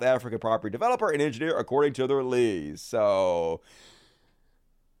 a South African property developer and engineer, according to the release. So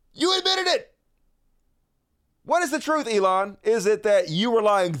you admitted it. What is the truth, Elon? Is it that you were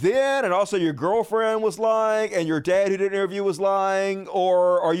lying then and also your girlfriend was lying and your dad who did an interview was lying,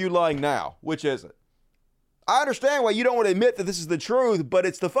 or are you lying now? Which is it? I understand why you don't want to admit that this is the truth, but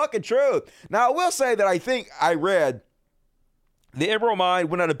it's the fucking truth. Now, I will say that I think I read the emerald mine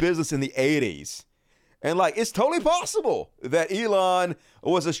went out of business in the 80s. And like, it's totally possible that Elon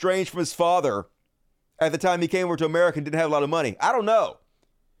was estranged from his father at the time he came over to America and didn't have a lot of money. I don't know.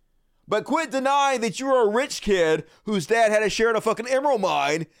 But quit denying that you're a rich kid whose dad had a share in a fucking emerald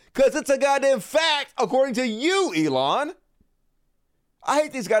mine, because it's a goddamn fact, according to you, Elon. I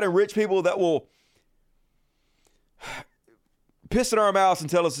hate these goddamn rich people that will piss in our mouths and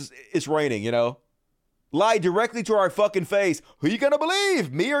tell us it's raining, you know? Lie directly to our fucking face. Who you gonna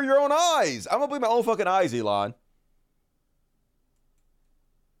believe? Me or your own eyes? I'm gonna believe my own fucking eyes, Elon.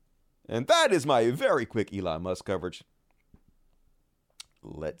 And that is my very quick Elon Musk coverage.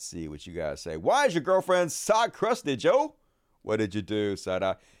 Let's see what you guys say. Why is your girlfriend's sock crusted, Joe? What did you do,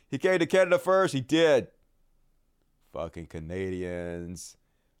 Side-Eye? He came to Canada first. He did. Fucking Canadians.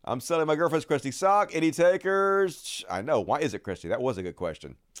 I'm selling my girlfriend's crusty sock. Any takers? I know. Why is it crusty? That was a good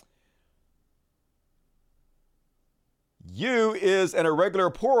question. You is an irregular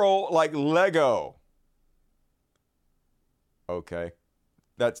plural like Lego. Okay.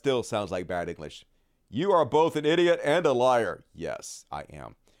 That still sounds like bad English. You are both an idiot and a liar. Yes, I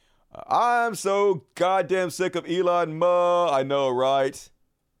am. I'm so goddamn sick of Elon Musk. I know, right?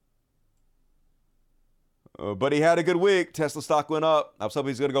 But he had a good week. Tesla stock went up. I was hoping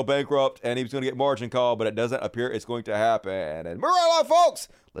he's going to go bankrupt and he was going to get margin call, but it doesn't appear it's going to happen. And we're right on, folks.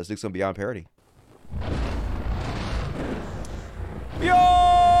 Let's do some Beyond Parody.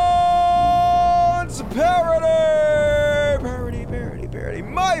 Beyond Parody! Parody, parody, parody.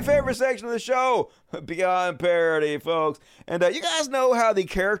 My favorite section of the show, Beyond Parody, folks. And you guys know how the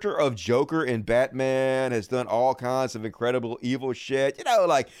character of Joker in Batman has done all kinds of incredible evil shit. You know,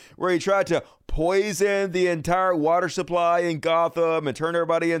 like where he tried to poison the entire water supply in Gotham and turn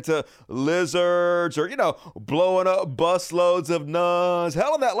everybody into lizards, or, you know, blowing up busloads of nuns.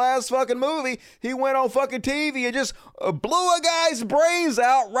 Hell, in that last fucking movie, he went on fucking TV and just blew a guy's brains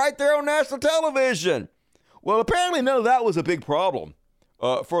out right there on national television. Well, apparently none of that was a big problem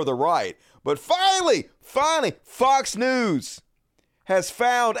for the right. But finally, Fox News has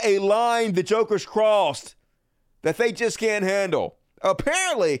found a line the Joker's crossed that they just can't handle.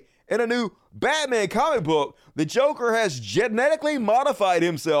 Apparently, in a new Batman comic book, the Joker has genetically modified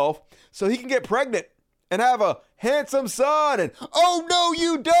himself so he can get pregnant and have a handsome son. And oh no,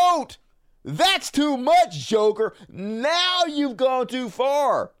 you don't! That's too much, Joker. Now you've gone too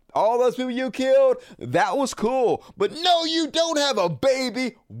far. All those people you killed, that was cool. But no, you don't have a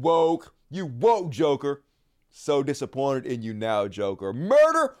baby. Woke. You woke, Joker. So disappointed in you now, Joker.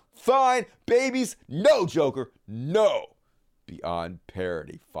 Murder? Fine. Babies? No, Joker. No. Beyond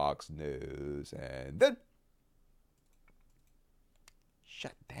Parody, Fox News. And then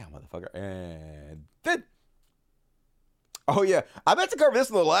shut down, motherfucker. And then, oh yeah, I meant to cover this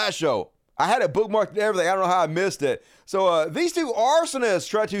in the last show. I had it bookmarked and everything. I don't know how I missed it. So these two arsonists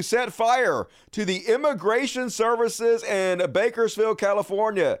tried to set fire to the immigration services in Bakersfield,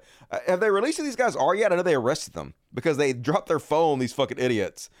 California. Have they released who these guys are yet? I know they arrested them because they dropped their phone, these fucking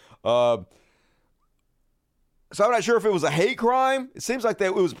idiots. So I'm not sure if it was a hate crime. It seems like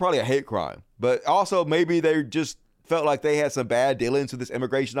it was probably a hate crime. But also maybe they just felt like they had some bad dealings with this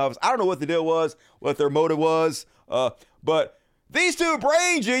immigration office. I don't know what the deal was, what their motive was. But these two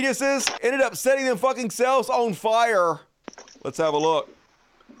brain geniuses ended up setting them fucking selves on fire. Let's have a look.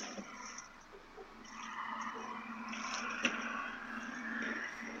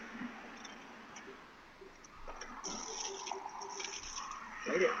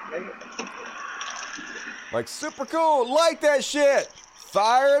 Like, super cool. Like that shit.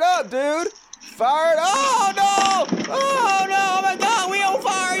 Fire it up, dude. Fire it up. Oh, no. Oh, no. Oh, my God. We on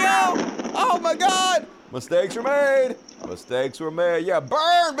fire, yo. Oh, my God. Mistakes were made. Mistakes were made. Yeah,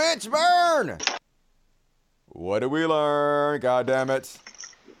 burn, bitch, burn. What did we learn? God damn it.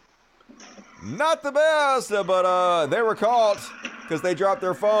 Not the best, but they were caught because they dropped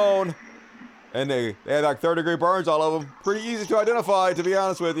their phone. And they had like 3rd-degree burns all of them. Pretty easy to identify, to be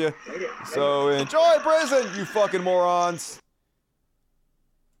honest with you. So enjoy prison, you fucking morons.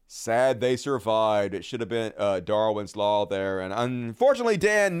 Sad they survived. It should have been Darwin's Law there. And unfortunately,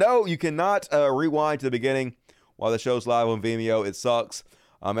 Dan, no, you cannot rewind to the beginning while the show's live on Vimeo. It sucks.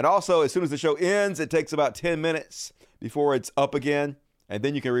 And also, as soon as the show ends, it takes about 10 minutes before it's up again. And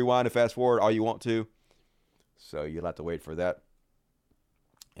then you can rewind and fast forward all you want to. So you'll have to wait for that.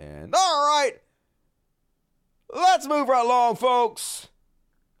 And all right, let's move right along, folks.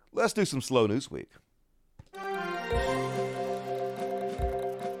 Let's do some Slow News Week.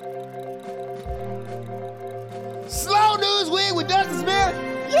 Slow News Week with Dustin Smith.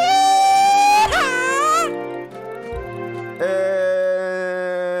 Yeah!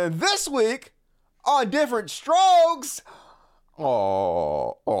 And this week on Different Strokes.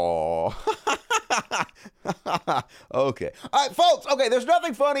 Oh. Okay. All right, folks. Okay, there's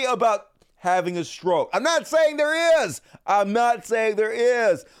nothing funny about having a stroke. I'm not saying there is.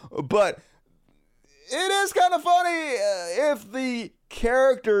 But it is kind of funny if the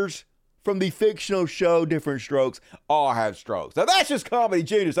characters from the fictional show Different Strokes all have strokes. Now, that's just comedy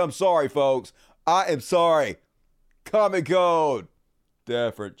genius. I'm sorry, folks. I am sorry. Comic Code.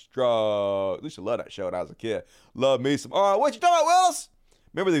 Different Strokes. At least I love that show when I was a kid. Love me some. All right, what you talking about, Willis?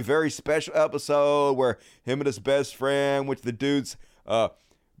 Remember the very special episode where him and his best friend went to the dude's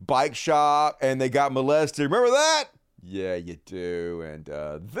bike shop and they got molested? Remember that? Yeah, you do. And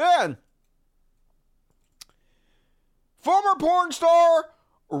then former porn star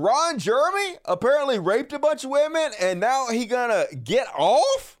Ron Jeremy apparently raped a bunch of women, and now he gonna get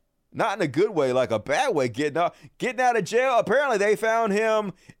off? Not in a good way, like a bad way, getting out of jail. Apparently they found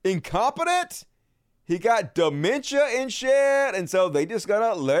him incompetent. He got dementia and shit, and so they just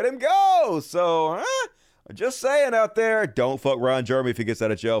gonna let him go. So, just saying out there, don't fuck Ron Jeremy if he gets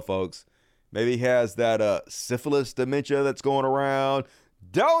out of jail, folks. Maybe he has that syphilis dementia that's going around.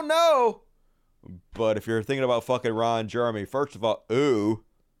 Don't know. But if you're thinking about fucking Ron Jeremy, first of all, ooh.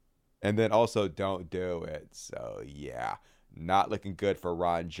 And then also don't do it. So, yeah, not looking good for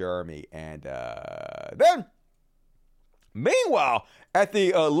Ron Jeremy. And then, meanwhile, at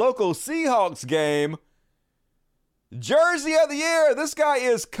the local Seahawks game, Jersey of the Year, this guy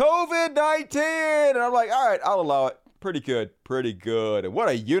is COVID-19. And I'm like, all right, I'll allow it. Pretty good, pretty good. And what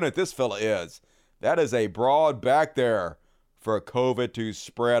a unit this fella is. That is a broad back there for COVID to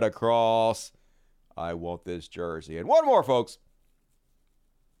spread across. I want this jersey. And one more, folks.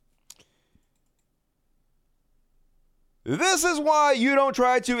 This is why you don't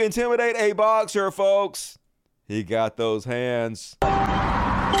try to intimidate a boxer, folks. He got those hands. Do you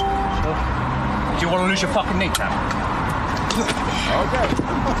want to lose your fucking kneecap? Okay.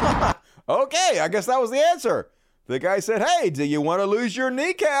 Okay, I guess that was the answer. The guy said, hey, do you want to lose your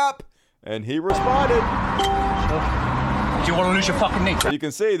kneecap? And he responded. Do you want to lose your fucking kneecap? You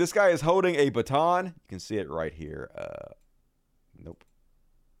can see this guy is holding a baton. You can see it right here. Nope.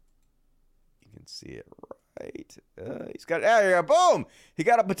 You can see it right. He's got, boom. He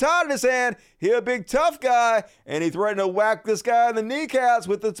got a baton in his hand. He's a big tough guy. And he threatened to whack this guy in the kneecaps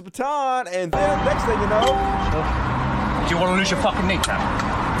with this baton. And then next thing you know. Do you want to lose your fucking kneecap?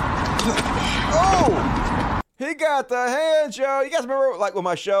 Oh! He got the hands, yo. You guys remember, like, when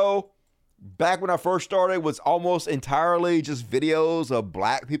my show, back when I first started, was almost entirely just videos of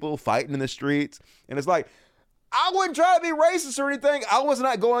black people fighting in the streets? And it's like, I wouldn't try to be racist or anything. I was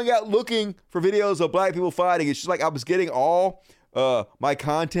not going out looking for videos of black people fighting. It's just like I was getting all my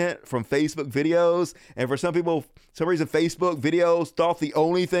content from Facebook videos. And for some people, some reason, Facebook videos thought the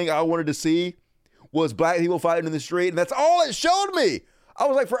only thing I wanted to see was black people fighting in the street. And that's all it showed me. I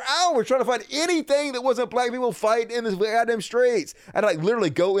was like, for hours trying to find anything that wasn't black people fighting in the goddamn streets. I'd like literally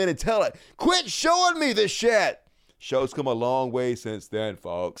go in and tell it, quit showing me this shit. Show's come a long way since then,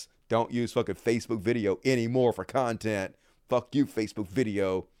 folks. Don't use fucking Facebook video anymore for content. Fuck you, Facebook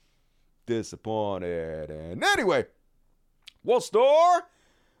video. Disappointed. And anyway, Wall Store,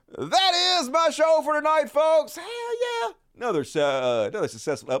 that is my show for tonight, folks. Hell yeah. Another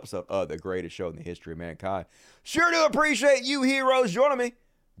successful episode of the greatest show in the history of mankind. Sure do appreciate you heroes joining me.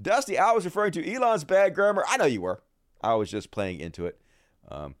 Dusty, I was referring to Elon's bad grammar. I know you were. I was just playing into it.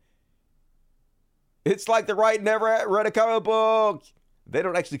 It's like the right never read a comic book. They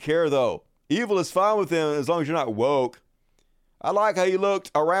don't actually care, though. Evil is fine with them as long as you're not woke. I like how you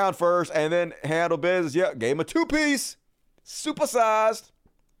looked around first and then handled business. Yeah, gave him a two-piece. Supersized.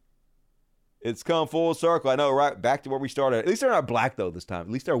 It's come full circle. I know, right back to where we started. At least they're not black, though, this time. At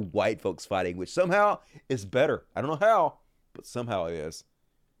least they're white folks fighting, which somehow is better. I don't know how, but somehow it is.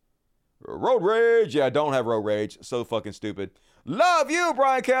 Road rage. Yeah, I don't have road rage. So fucking stupid. Love you,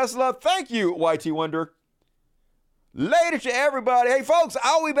 Brian Castle. Thank you, YT Wonder. Later to everybody. Hey, folks,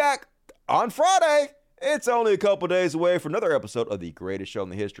 I'll be back on Friday. It's only a couple days away for another episode of the greatest show in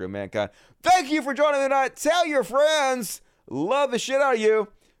the history of mankind. Thank you for joining me tonight. Tell your friends. Love the shit out of you.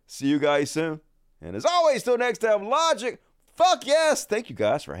 See you guys soon. And as always, till next time, Logic, fuck yes. Thank you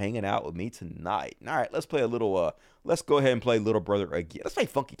guys for hanging out with me tonight. All right, let's play a little, let's go ahead and play Little Brother again. Let's play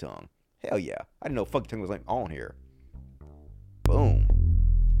Funky Tongue. Hell yeah. I didn't know Funky Tongue was like on here. Boom.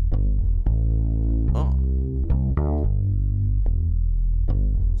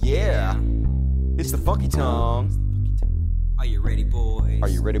 Yeah. It's the Funky Tongue. Are you ready, boys? Are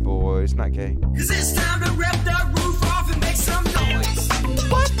you ready, boys? Not gay. 'Cause it's time to rip the roof off and make some noise.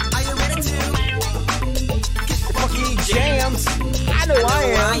 What? Are you ready to get the funky jams? I know I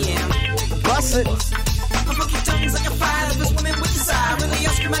am. Bust it. My funky tongue's like a fire that was swimming with desire. When they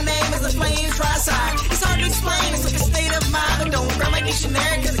ask my name as the flames rise high. It's hard to explain, it's like a state of mind. But don't grab my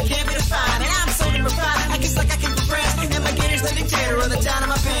dictionary 'cause it can't be defined. And I'm so refined, I guess like I can progress. And my gator's the dictator of the down of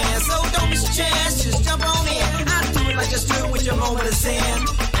my pants. So don't miss your chance, just jump on in. I do it like just do it with your moment of sin.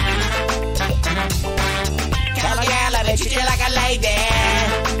 Gala gala, they treat you like a lady.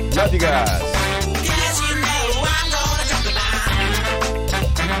 Love you guys. Yes, you know I'm gonna jump the line.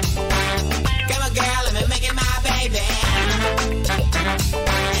 Come on, girl, let me make it my baby.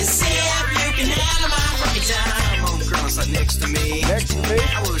 And see if you can handle my funky time. Come on, girl, sit next to me. Next to me.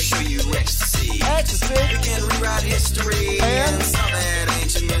 I will show you ecstasy. Ecstasy. We can rewrite history and solve that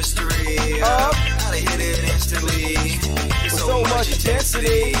ancient mystery. How to hit it instantly with so much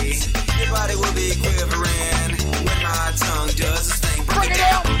intensity. Your body will be quivering when my tongue does its thing. Break it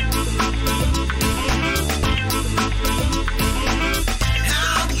out.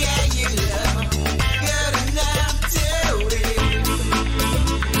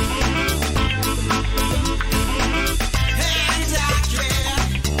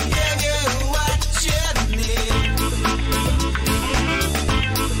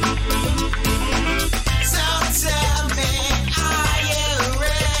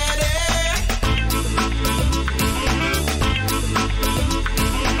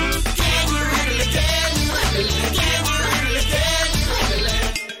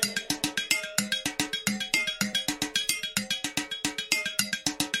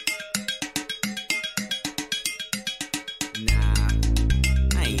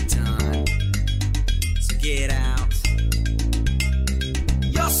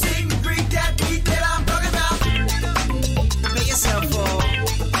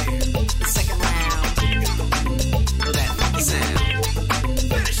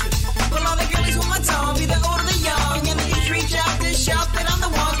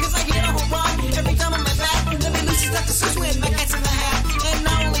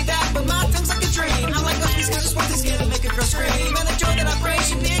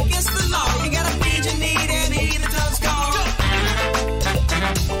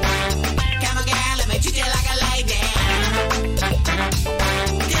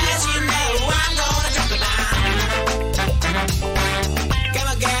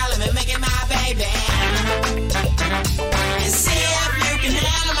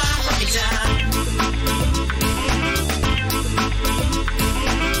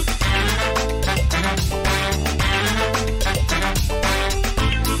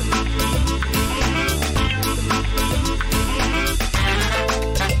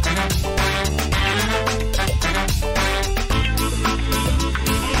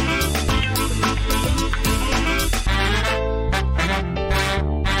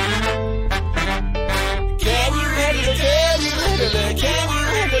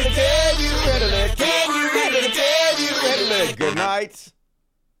 night.